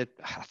of like I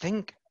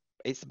think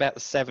it's about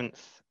the 7th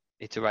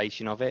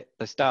iteration of it.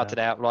 They started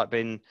out like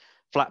being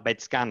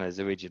flatbed scanners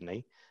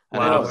originally.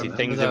 And then obviously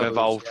things have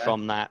evolved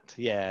from that.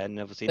 Yeah, and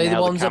obviously they're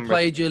the ones that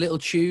played you a little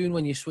tune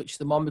when you switched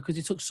them on, because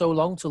it took so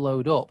long to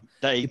load up.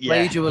 They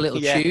played you a little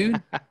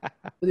tune, but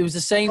it was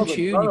the same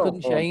tune. You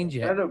couldn't change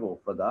it.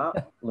 Terrible for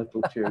that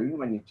little tune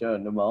when you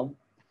turn them on.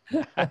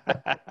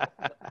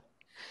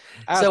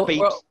 So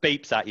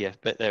beeps at you,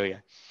 but there we go.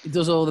 It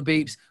does all the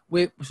beeps.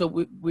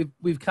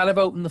 We've kind of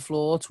opened the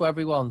floor to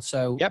everyone.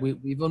 So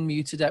we've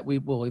unmuted it.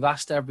 We've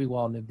asked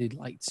everyone if they'd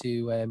like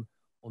to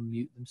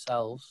unmute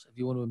themselves. If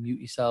you want to unmute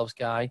yourselves,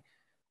 Guy,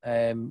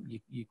 you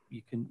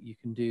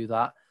can do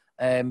that.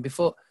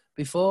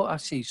 Before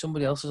actually,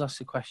 somebody else has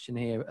asked a question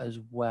here as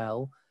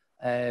well.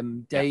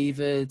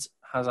 David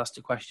has asked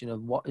a question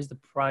of what is the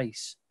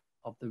price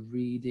of the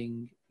Read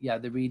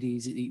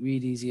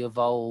Easy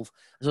Evolve.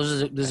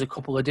 There's a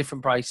couple of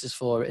different prices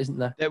for it, isn't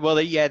there? Well,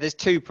 there's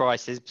 2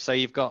 prices. So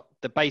you've got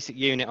the basic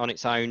unit on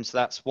its own, so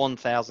that's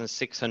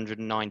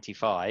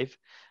 1,695.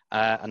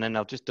 And then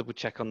I'll just double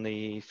check on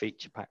the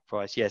feature pack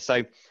price. Yeah,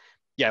 so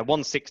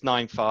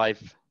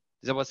 1,695. Is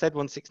that what I said?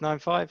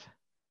 1,695?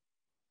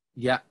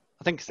 Yeah.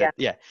 I think I said,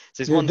 yeah.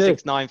 So it's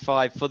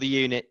 1,695 for the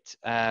unit.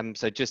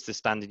 So just the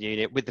standard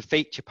unit. With the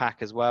feature pack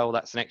as well,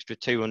 that's an extra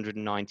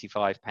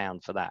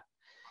 £295 for that.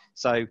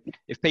 So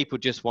if people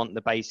just want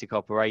the basic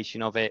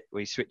operation of it,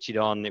 we switch it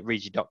on, it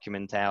reads your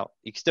document out.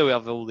 You can still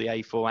have all the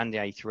A4 and the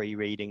A3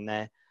 reading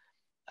there.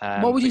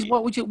 What would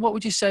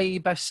you say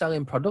your best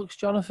selling products,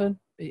 Jonathan?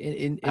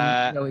 In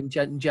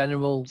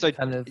general, so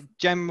kind of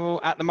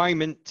general at the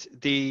moment,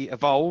 the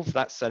Evolve,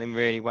 that's selling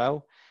really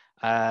well.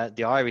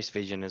 The Iris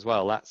Vision as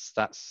well,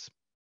 that's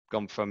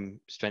gone from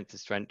strength to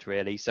strength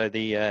really. So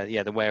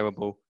the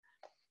wearable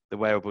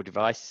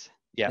device.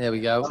 Yeah, there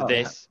we go. So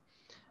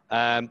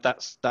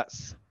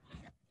that's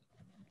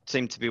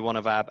seemed to be one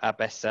of our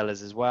best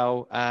sellers as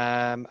well.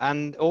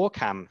 And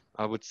Orcam,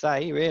 I would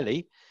say,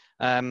 really.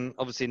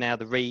 Obviously now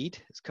the Read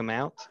has come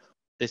out.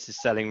 This is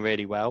selling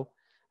really well.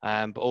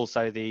 But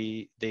also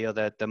the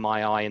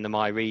My Eye and the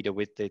My Reader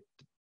with the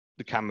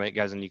camera that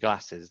goes on your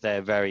glasses.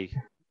 They're very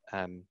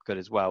good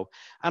as well.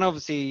 And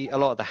obviously a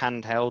lot of the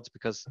handhelds,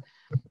 because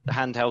the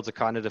handhelds are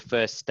kind of the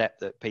first step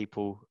that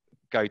people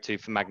go to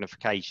for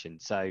magnification.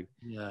 So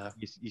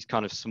it's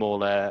kind of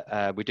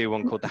smaller. We do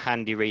one called the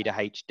Handy Reader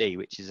HD,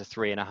 which is a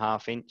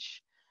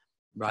 3.5-inch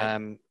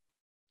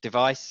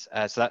device.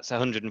 So that's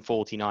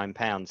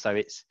 £149. So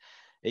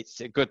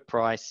it's a good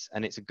price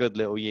and it's a good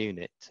little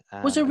unit. I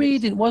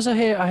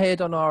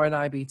heard on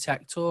RNIB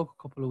Tech Talk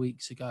a couple of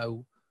weeks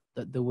ago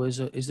that there was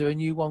is there a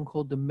new one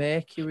called the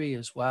Mercury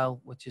as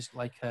well, which is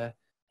like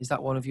is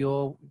that one of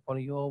your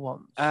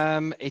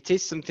ones? It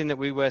is something that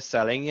we were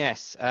selling,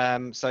 yes.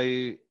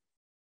 So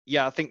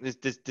yeah, I think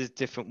there's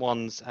different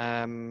ones.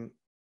 I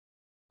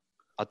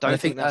don't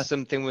think that's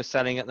something we're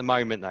selling at the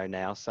moment though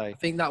now. So I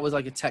think that was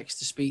like a text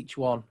to speech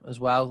one as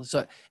well.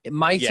 So it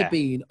might have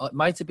been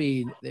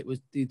they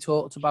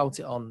talked about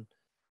it on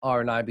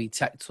RNIB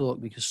Tech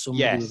Talk because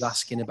somebody was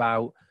asking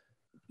about,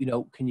 you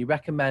know, can you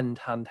recommend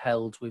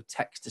handhelds with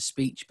text to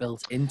speech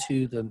built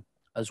into them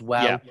as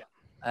well?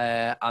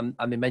 Yeah. And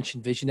they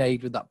mentioned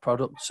VisionAid with that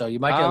product, so you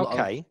might get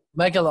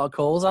a lot of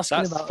calls asking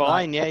about that. That's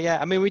fine. Yeah.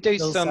 I mean, we do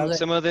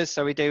some others.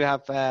 So we do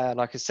have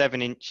like a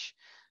 7-inch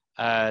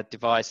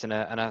device and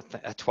a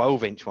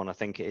 12-inch one, I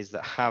think it is,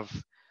 that have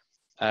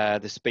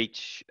the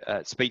speech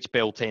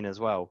built in as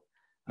well.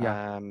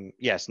 Yeah.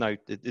 Yes, no,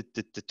 the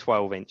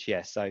 12-inch,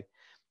 yes. So,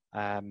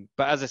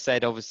 but as I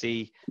said,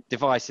 obviously,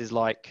 devices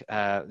like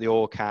the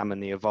Orcam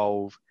and the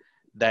Evolve,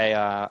 they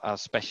are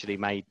specially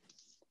made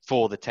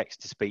for the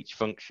text-to-speech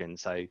function.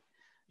 So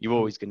you're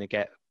always going to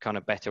get kind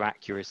of better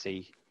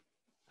accuracy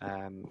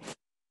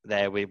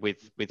there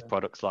with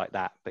products like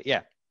that. But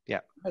yeah.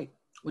 Right.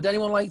 Would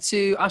anyone like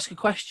to ask a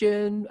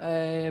question?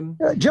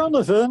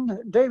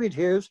 Jonathan, David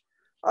Hughes,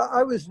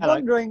 I was Hello.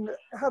 wondering,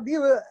 have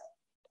you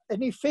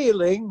any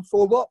feeling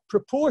for what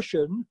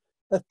proportion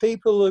of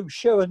people who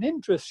show an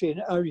interest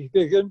in Irish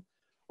Vision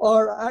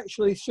are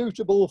actually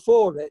suitable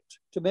for it,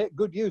 to make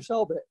good use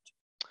of it?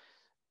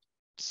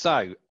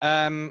 So,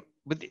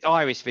 with the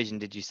Irish Vision,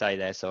 did you say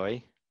there?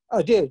 Sorry.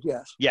 I did,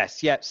 yes.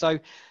 Yes, yeah. So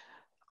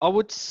I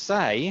would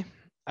say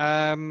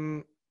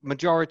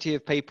majority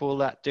of people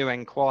that do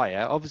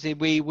inquire, obviously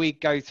we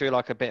go through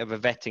like a bit of a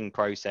vetting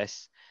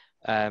process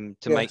to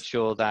make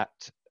sure that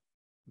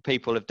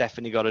people have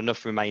definitely got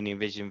enough remaining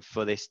vision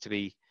for this to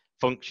be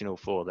functional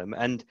for them.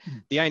 And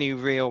the only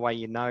real way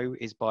you know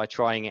is by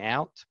trying it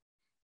out.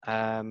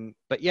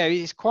 But yeah,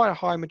 it's quite a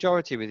high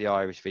majority with the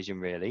Irish Vision,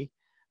 really.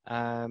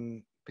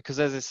 Because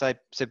as I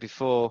said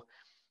before,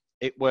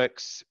 it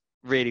works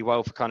really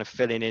well for kind of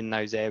filling in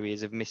those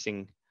areas of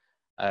missing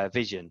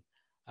vision.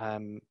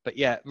 But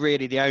yeah,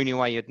 really the only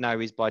way you'd know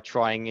is by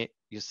trying it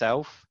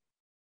yourself.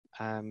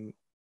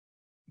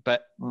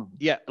 But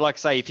yeah, like I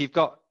say, if you've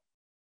got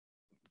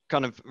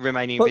kind of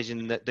remaining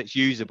vision that's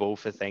usable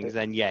for things,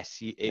 then yes,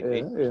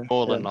 it's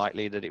more than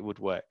likely that it would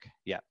work.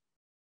 Yeah.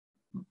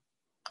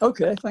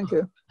 Okay, thank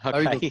you.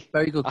 Okay.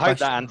 Very good I question. hope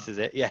that answers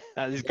it. Yeah,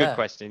 that is a good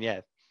question.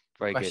 Yeah,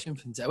 very question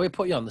good. We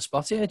put you on the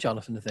spot here,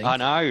 Jonathan, I think. I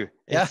know.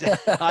 Yeah.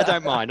 I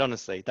don't mind,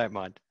 honestly. Don't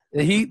mind.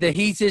 The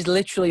heat is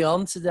literally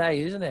on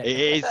today, isn't it? It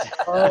is.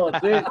 Oh,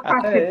 dude. No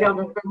pressure,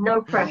 Jonathan.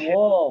 No pressure.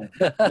 Warm.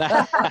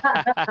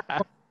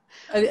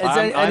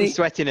 I'm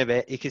sweating a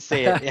bit. You can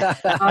see it.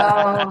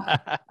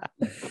 Yeah.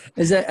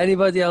 Has there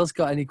anybody else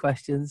got any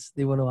questions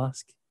they want to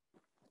ask?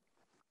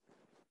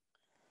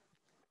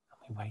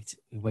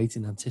 We wait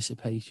in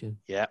anticipation.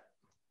 Yeah.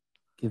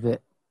 Give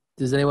it.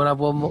 Does anyone have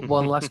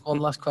one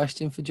last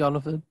question for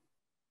Jonathan?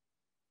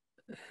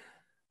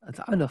 I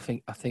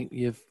think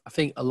we've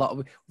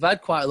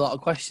had quite a lot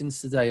of questions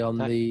today on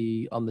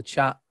the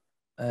chat.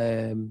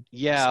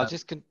 Yeah, I'll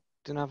just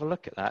gonna have a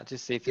look at that,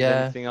 just see if there's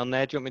anything on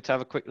there. Do you want me to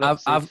have a quick look?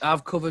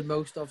 I've covered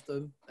most of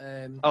them.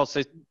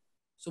 So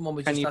someone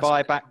was can just you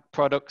buy back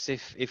products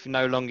if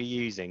no longer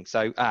using?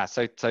 So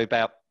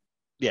about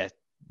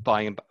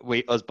buying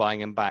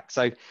them back.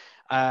 So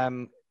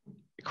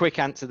quick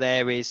answer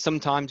there is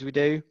sometimes we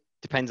do.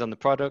 Depends on the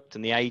product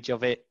and the age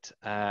of it,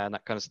 and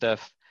that kind of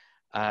stuff.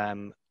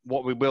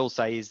 What we will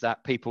say is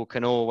that people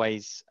can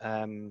always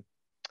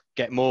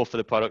get more for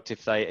the product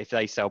if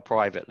they sell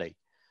privately.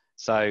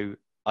 So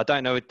I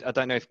don't know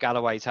if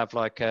Galloways have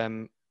like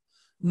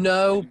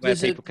no, where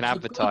people can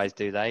advertise,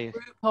 do they?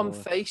 Group on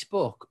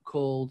Facebook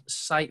called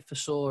Sight for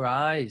Sore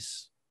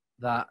Eyes.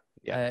 That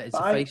it's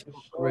a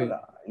Facebook group.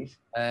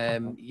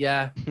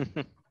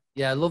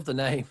 Yeah, I love the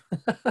name.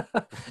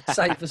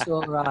 Sight for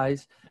Sore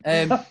Eyes.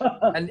 And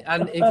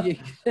if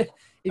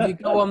you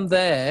go on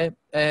there,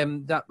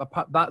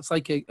 that's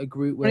like a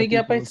group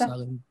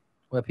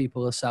where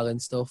people are selling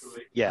stuff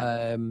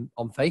on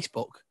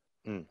Facebook.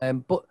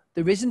 But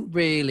there isn't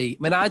really.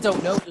 I mean, I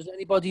don't know. Does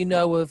anybody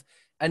know of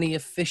any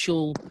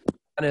official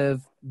kind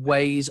of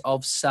ways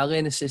of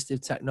selling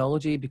assistive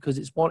technology? Because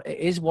it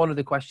is one of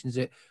the questions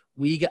that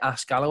we get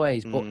asked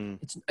Galloways, but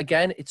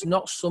it's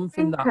not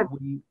something that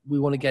we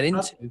want to get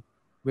into.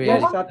 Really.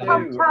 Well, I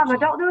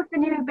don't know if the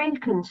new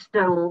beacon's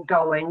still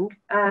going.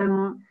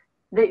 I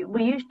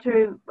used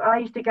to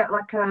get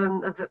like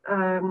an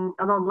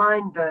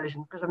online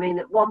version, because I mean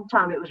at one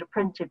time it was a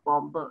printed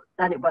one, but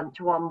then it went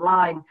to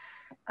online.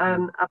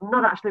 I've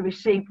not actually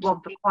received one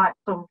for quite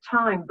some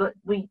time, but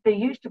there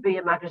used to be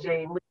a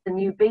magazine with the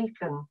new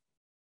beacon.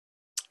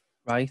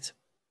 Right.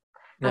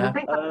 Yeah. And I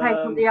think that came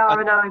from the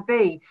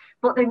RNIB,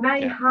 but they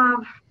may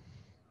have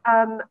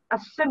a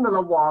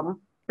similar one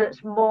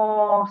that's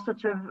more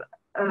sort of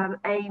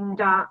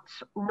aimed at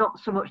not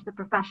so much the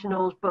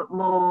professionals, but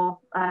more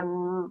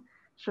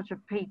sort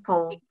of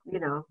people,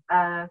 in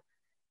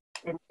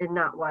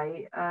that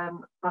way.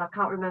 But I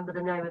can't remember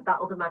the name of that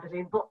other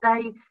magazine. But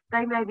they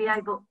may be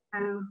able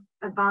to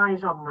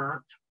advise on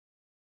that.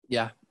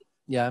 Yeah.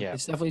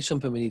 It's definitely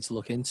something we need to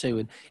look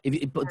into.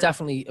 But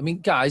definitely, I mean,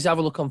 guys, have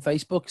a look on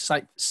Facebook,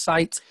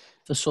 Sight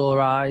for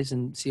Sore Eyes,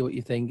 and see what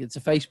you think. It's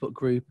a Facebook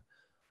group.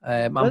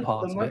 I'm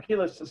part of it. The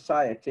Macular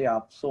Society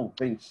have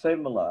something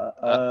similar.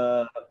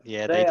 They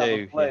have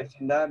do. A place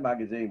in their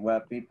magazine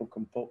where people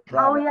can put.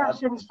 Oh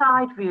yes,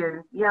 inside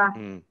view. Yeah.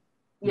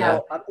 Yeah.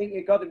 So I think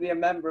you've got to be a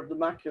member of the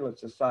Macular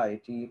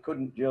Society. You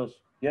couldn't just,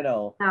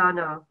 No.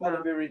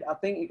 I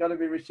think you've got to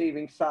be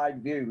receiving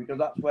side view, because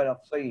that's where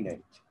I've seen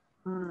it.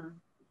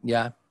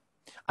 Yeah.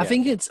 I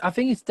think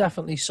it's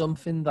definitely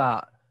something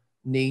that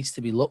needs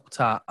to be looked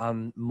at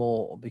and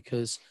more,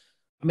 because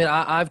I mean,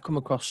 I've come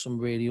across some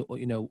really,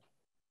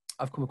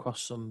 I've come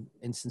across some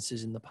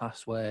instances in the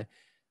past where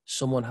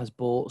someone has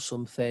bought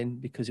something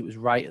because it was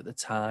right at the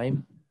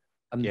time,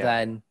 and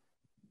then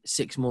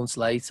 6 months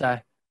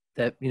later,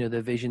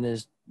 their vision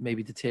has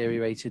maybe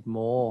deteriorated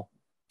more,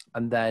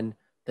 and then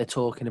they're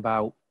talking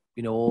about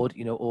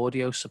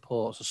audio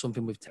support or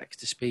something with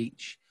text to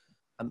speech,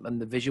 and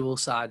the visual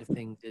side of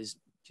things is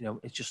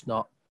it's just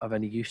not of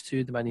any use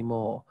to them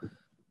anymore,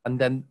 and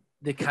then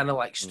they're kind of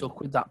like stuck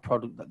with that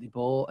product that they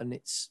bought, and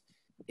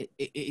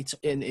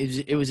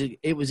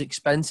it was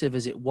expensive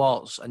as it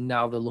was, and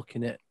now they're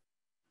looking at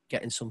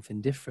getting something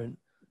different.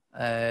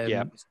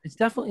 It's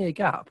definitely a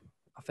gap,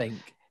 I think.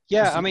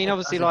 Yeah, I mean,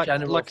 obviously, like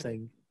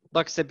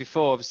I said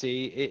before,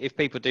 obviously, if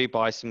people do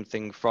buy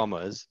something from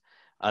us,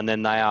 and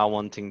then they are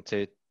wanting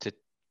to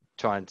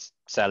try and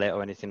sell it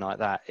or anything like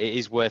that, it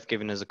is worth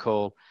giving us a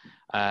call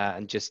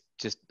and just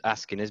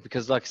asking us,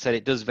 because, like I said,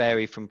 it does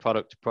vary from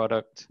product to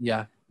product.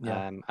 Yeah.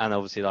 And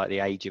obviously, like the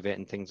age of it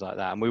and things like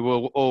that. And we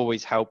will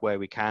always help where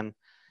we can,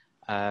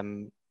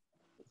 for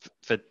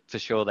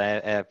sure.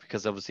 There,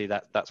 because obviously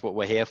that's what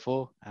we're here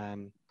for.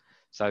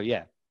 So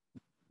yeah.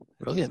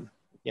 Brilliant.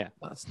 Yeah,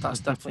 that's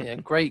definitely a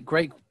great,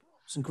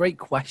 some great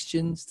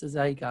questions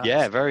today, guys.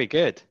 Yeah, very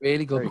good.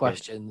 Really good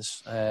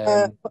questions.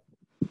 I'd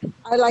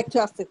like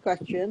to ask a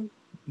question.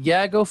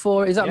 Yeah, go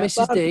for it. Is that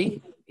Mrs.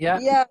 D? Yeah.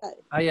 Yeah.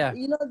 Oh, yeah.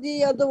 You know,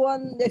 the other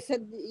one, they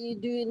said you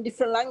do in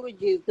different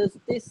languages.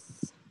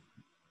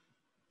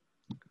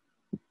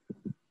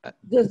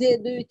 Does they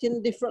do it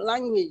in different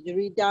language?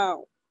 Read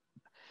out.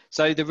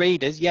 So the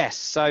readers, yes.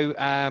 So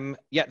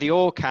the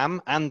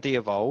Orcam and the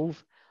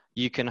Evolve,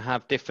 you can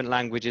have different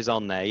languages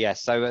on there.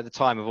 Yes. So at the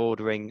time of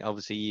ordering,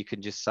 obviously you can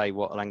just say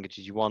what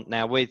languages you want.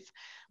 Now with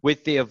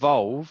the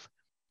Evolve,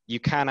 you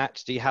can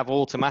actually have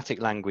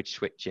automatic language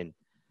switching.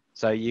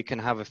 So you can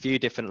have a few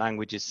different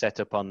languages set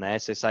up on there.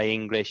 So say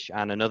English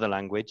and another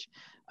language,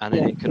 and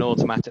then it can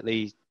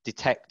automatically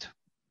detect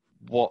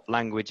what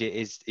language it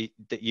is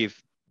that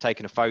you've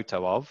taken a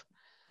photo of,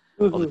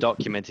 or the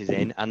document is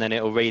in, and then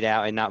it'll read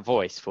out in that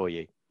voice for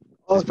you.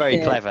 So it's very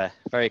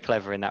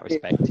clever in that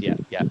respect. Yeah.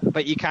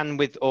 But you can,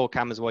 with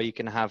Orcam as well, you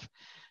can have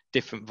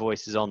different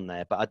voices on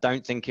there, but I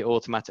don't think it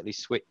automatically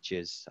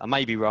switches. I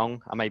may be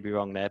wrong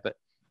there, but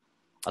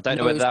I don't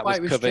know whether that was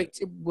covered.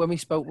 When we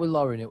spoke with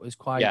Lauren, it was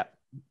quite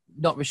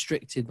not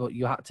restricted, but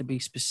you had to be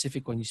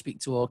specific when you speak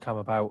to Orcam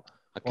about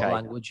what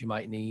language you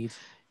might need.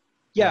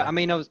 Yeah, I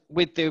mean,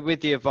 with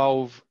the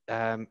Evolve,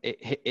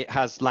 it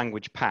has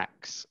language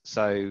packs,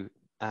 so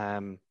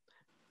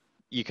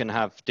you can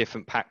have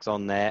different packs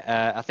on there.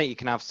 I think you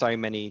can have so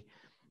many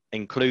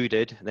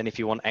included. Then if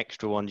you want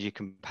extra ones, you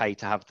can pay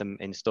to have them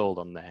installed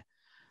on there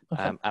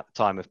at the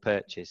time of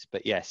purchase.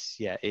 But yes,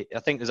 I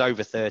think there's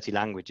over 30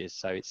 languages,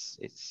 so it's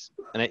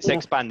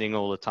expanding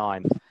all the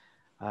time.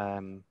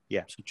 So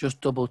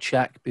just double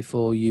check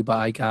before you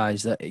buy,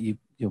 guys, that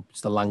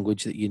it's the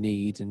language that you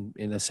need,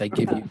 and say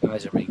give you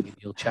guys a ring and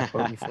you'll check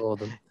only for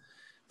them.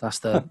 That's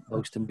the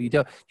most.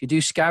 You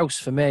do Scouse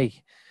for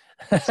me.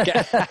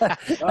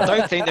 I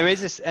don't think there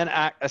is a Scouse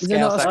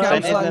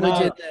accent in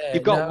there.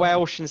 You've got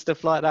Welsh and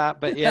stuff like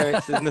that, but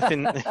there's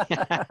nothing.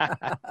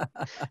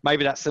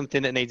 Maybe that's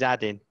something that needs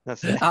adding.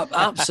 That's it.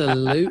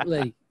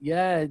 Absolutely,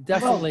 yeah,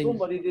 definitely. Well,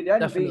 somebody did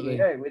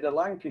NVDA with a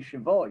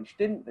Lancashire voice,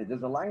 didn't they?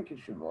 There's a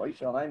Lancashire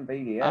voice on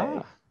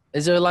NVDA.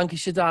 Is there a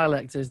Lancashire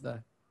dialect? Is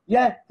there?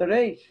 Yeah, there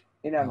is.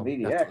 In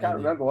NVDA, I can't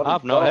remember what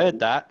I've not heard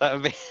that. That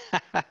would be.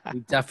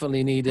 We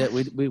definitely need it.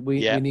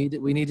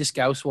 We need a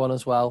Scouse one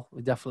as well.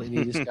 We definitely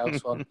need a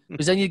Scouse one,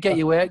 because then you get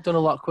your work done a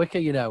lot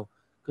quicker,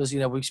 because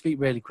we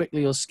speak really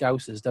quickly, us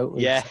Scousers, don't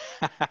we? Yeah.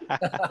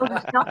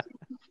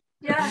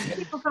 Yeah,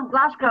 people from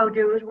Glasgow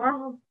do as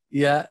well.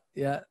 Yeah,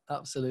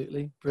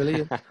 absolutely.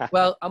 Brilliant.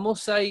 Well, I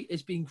must say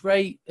it's been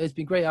great. It's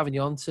been great having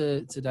you on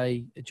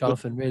today,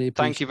 Jonathan. Really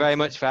appreciate it. Thank you very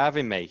much for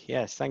having me.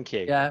 Yes, thank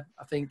you. Yeah,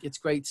 I think it's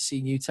great to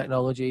see new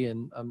technology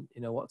and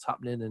what's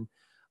happening, and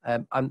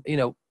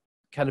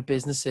kind of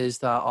businesses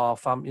that are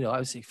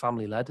obviously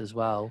family led as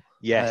well.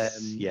 Yes,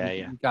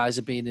 You guys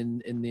have been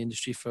in the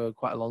industry for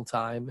quite a long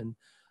time, and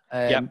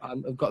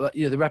I've got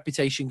the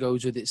reputation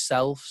goes with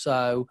itself.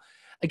 So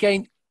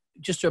again,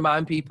 just to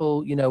remind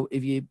people,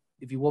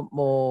 if you want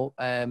more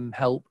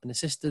help and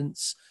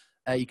assistance,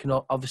 you can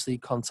obviously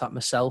contact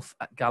myself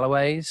at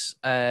Galloway's,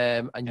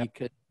 and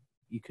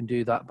you can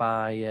do that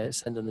by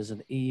sending us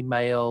an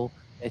email.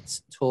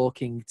 It's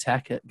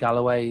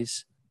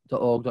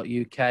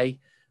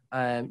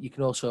talkingtech@galloways.org.uk. You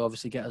can also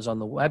obviously get us on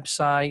the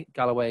website,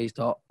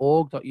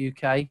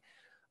 galloways.org.uk.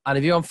 And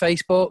if you're on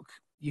Facebook,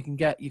 you can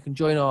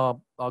join our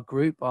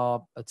group,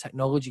 our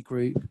technology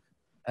group,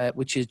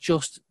 which is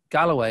just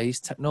Galloway's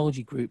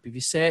Technology Group. If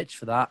you search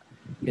for that,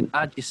 you can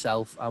add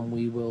yourself, and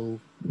we will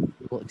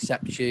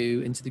accept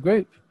you into the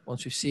group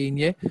once we've seen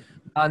you.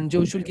 And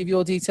should we give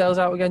your details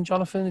out again,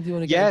 Jonathan, if you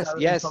want to get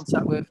in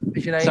contact with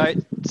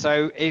VisionAid?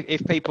 So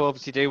if people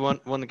obviously do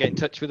want to get in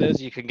touch with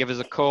us, you can give us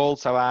a call.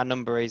 So our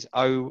number is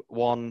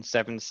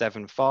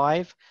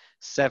 01775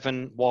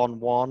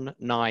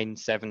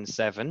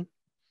 711977.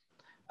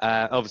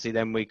 Obviously,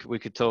 then we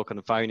could talk on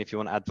the phone if you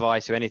want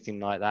advice or anything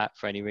like that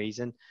for any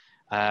reason.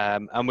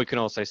 And we can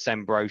also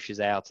send brochures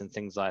out and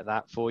things like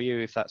that for you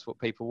if that's what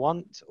people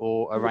want,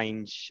 or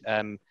arrange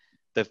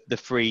the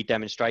free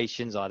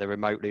demonstrations either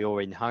remotely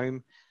or in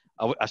home.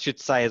 I should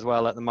say as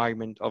well, at the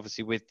moment,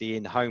 obviously with the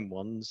in-home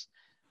ones,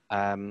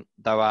 there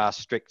are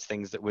strict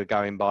things that we're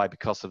going by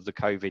because of the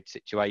COVID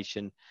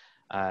situation.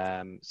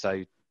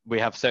 So we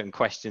have certain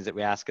questions that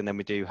we ask, and then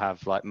we do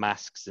have like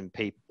masks and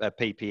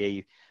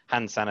PPE,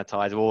 hand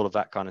sanitizer, all of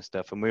that kind of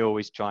stuff. And we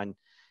always try and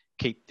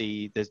keep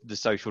the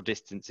social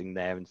distancing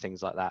there and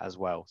things like that as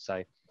well.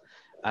 So,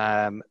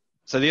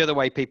 so the other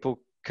way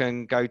people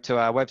can go to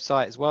our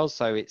website as well.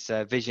 So it's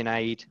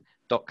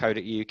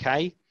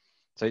visionaid.co.uk.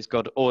 So it's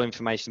got all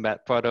information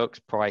about products,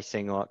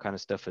 pricing, all that kind of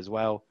stuff as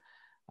well.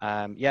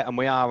 Yeah, and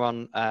we are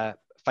on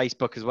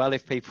Facebook as well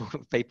if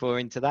people are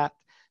into that.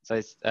 So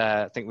it's,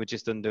 I think we're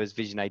just under as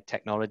VisionAid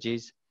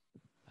Technologies.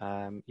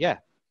 Yeah,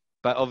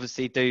 but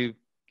obviously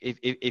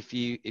if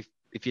you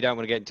don't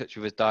want to get in touch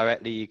with us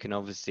directly, you can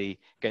obviously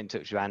get in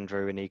touch with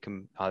Andrew, and he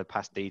can either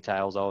pass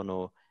details on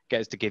or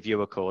get us to give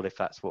you a call if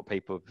that's what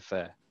people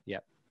prefer. Yeah.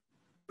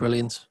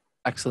 Brilliant.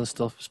 Excellent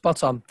stuff.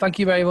 Spot on. Thank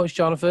you very much,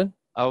 Jonathan.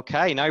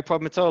 Okay, no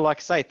problem at all. Like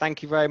I say,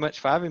 thank you very much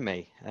for having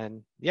me.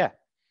 And yeah,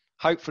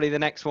 hopefully the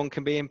next one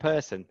can be in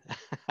person.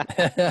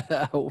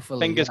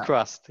 Hopefully. Fingers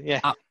crossed. Yeah.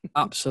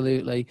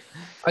 Absolutely.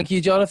 Thank you,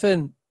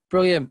 Jonathan.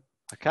 Brilliant.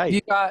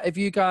 Okay. If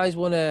you guys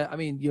want to, I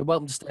mean, you're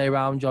welcome to stay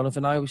around,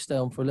 Jonathan. I always stay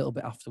on for a little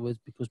bit afterwards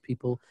because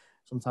people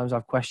sometimes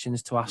have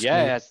questions to ask.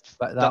 Yeah,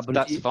 like that. But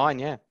that's fine.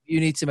 Yeah. If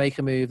you need to make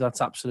a move, that's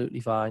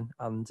absolutely fine.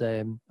 And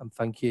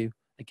thank you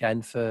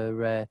again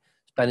for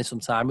spending some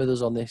time with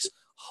us on this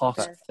hot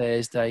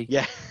Thursday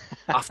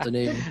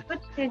afternoon.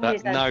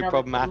 No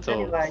problem at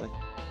all. Anyway.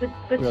 Good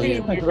seeing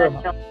you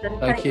then, Jonathan.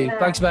 Thank you.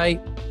 Thanks, mate.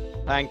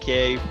 Thank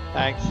you.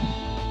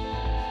 Thanks.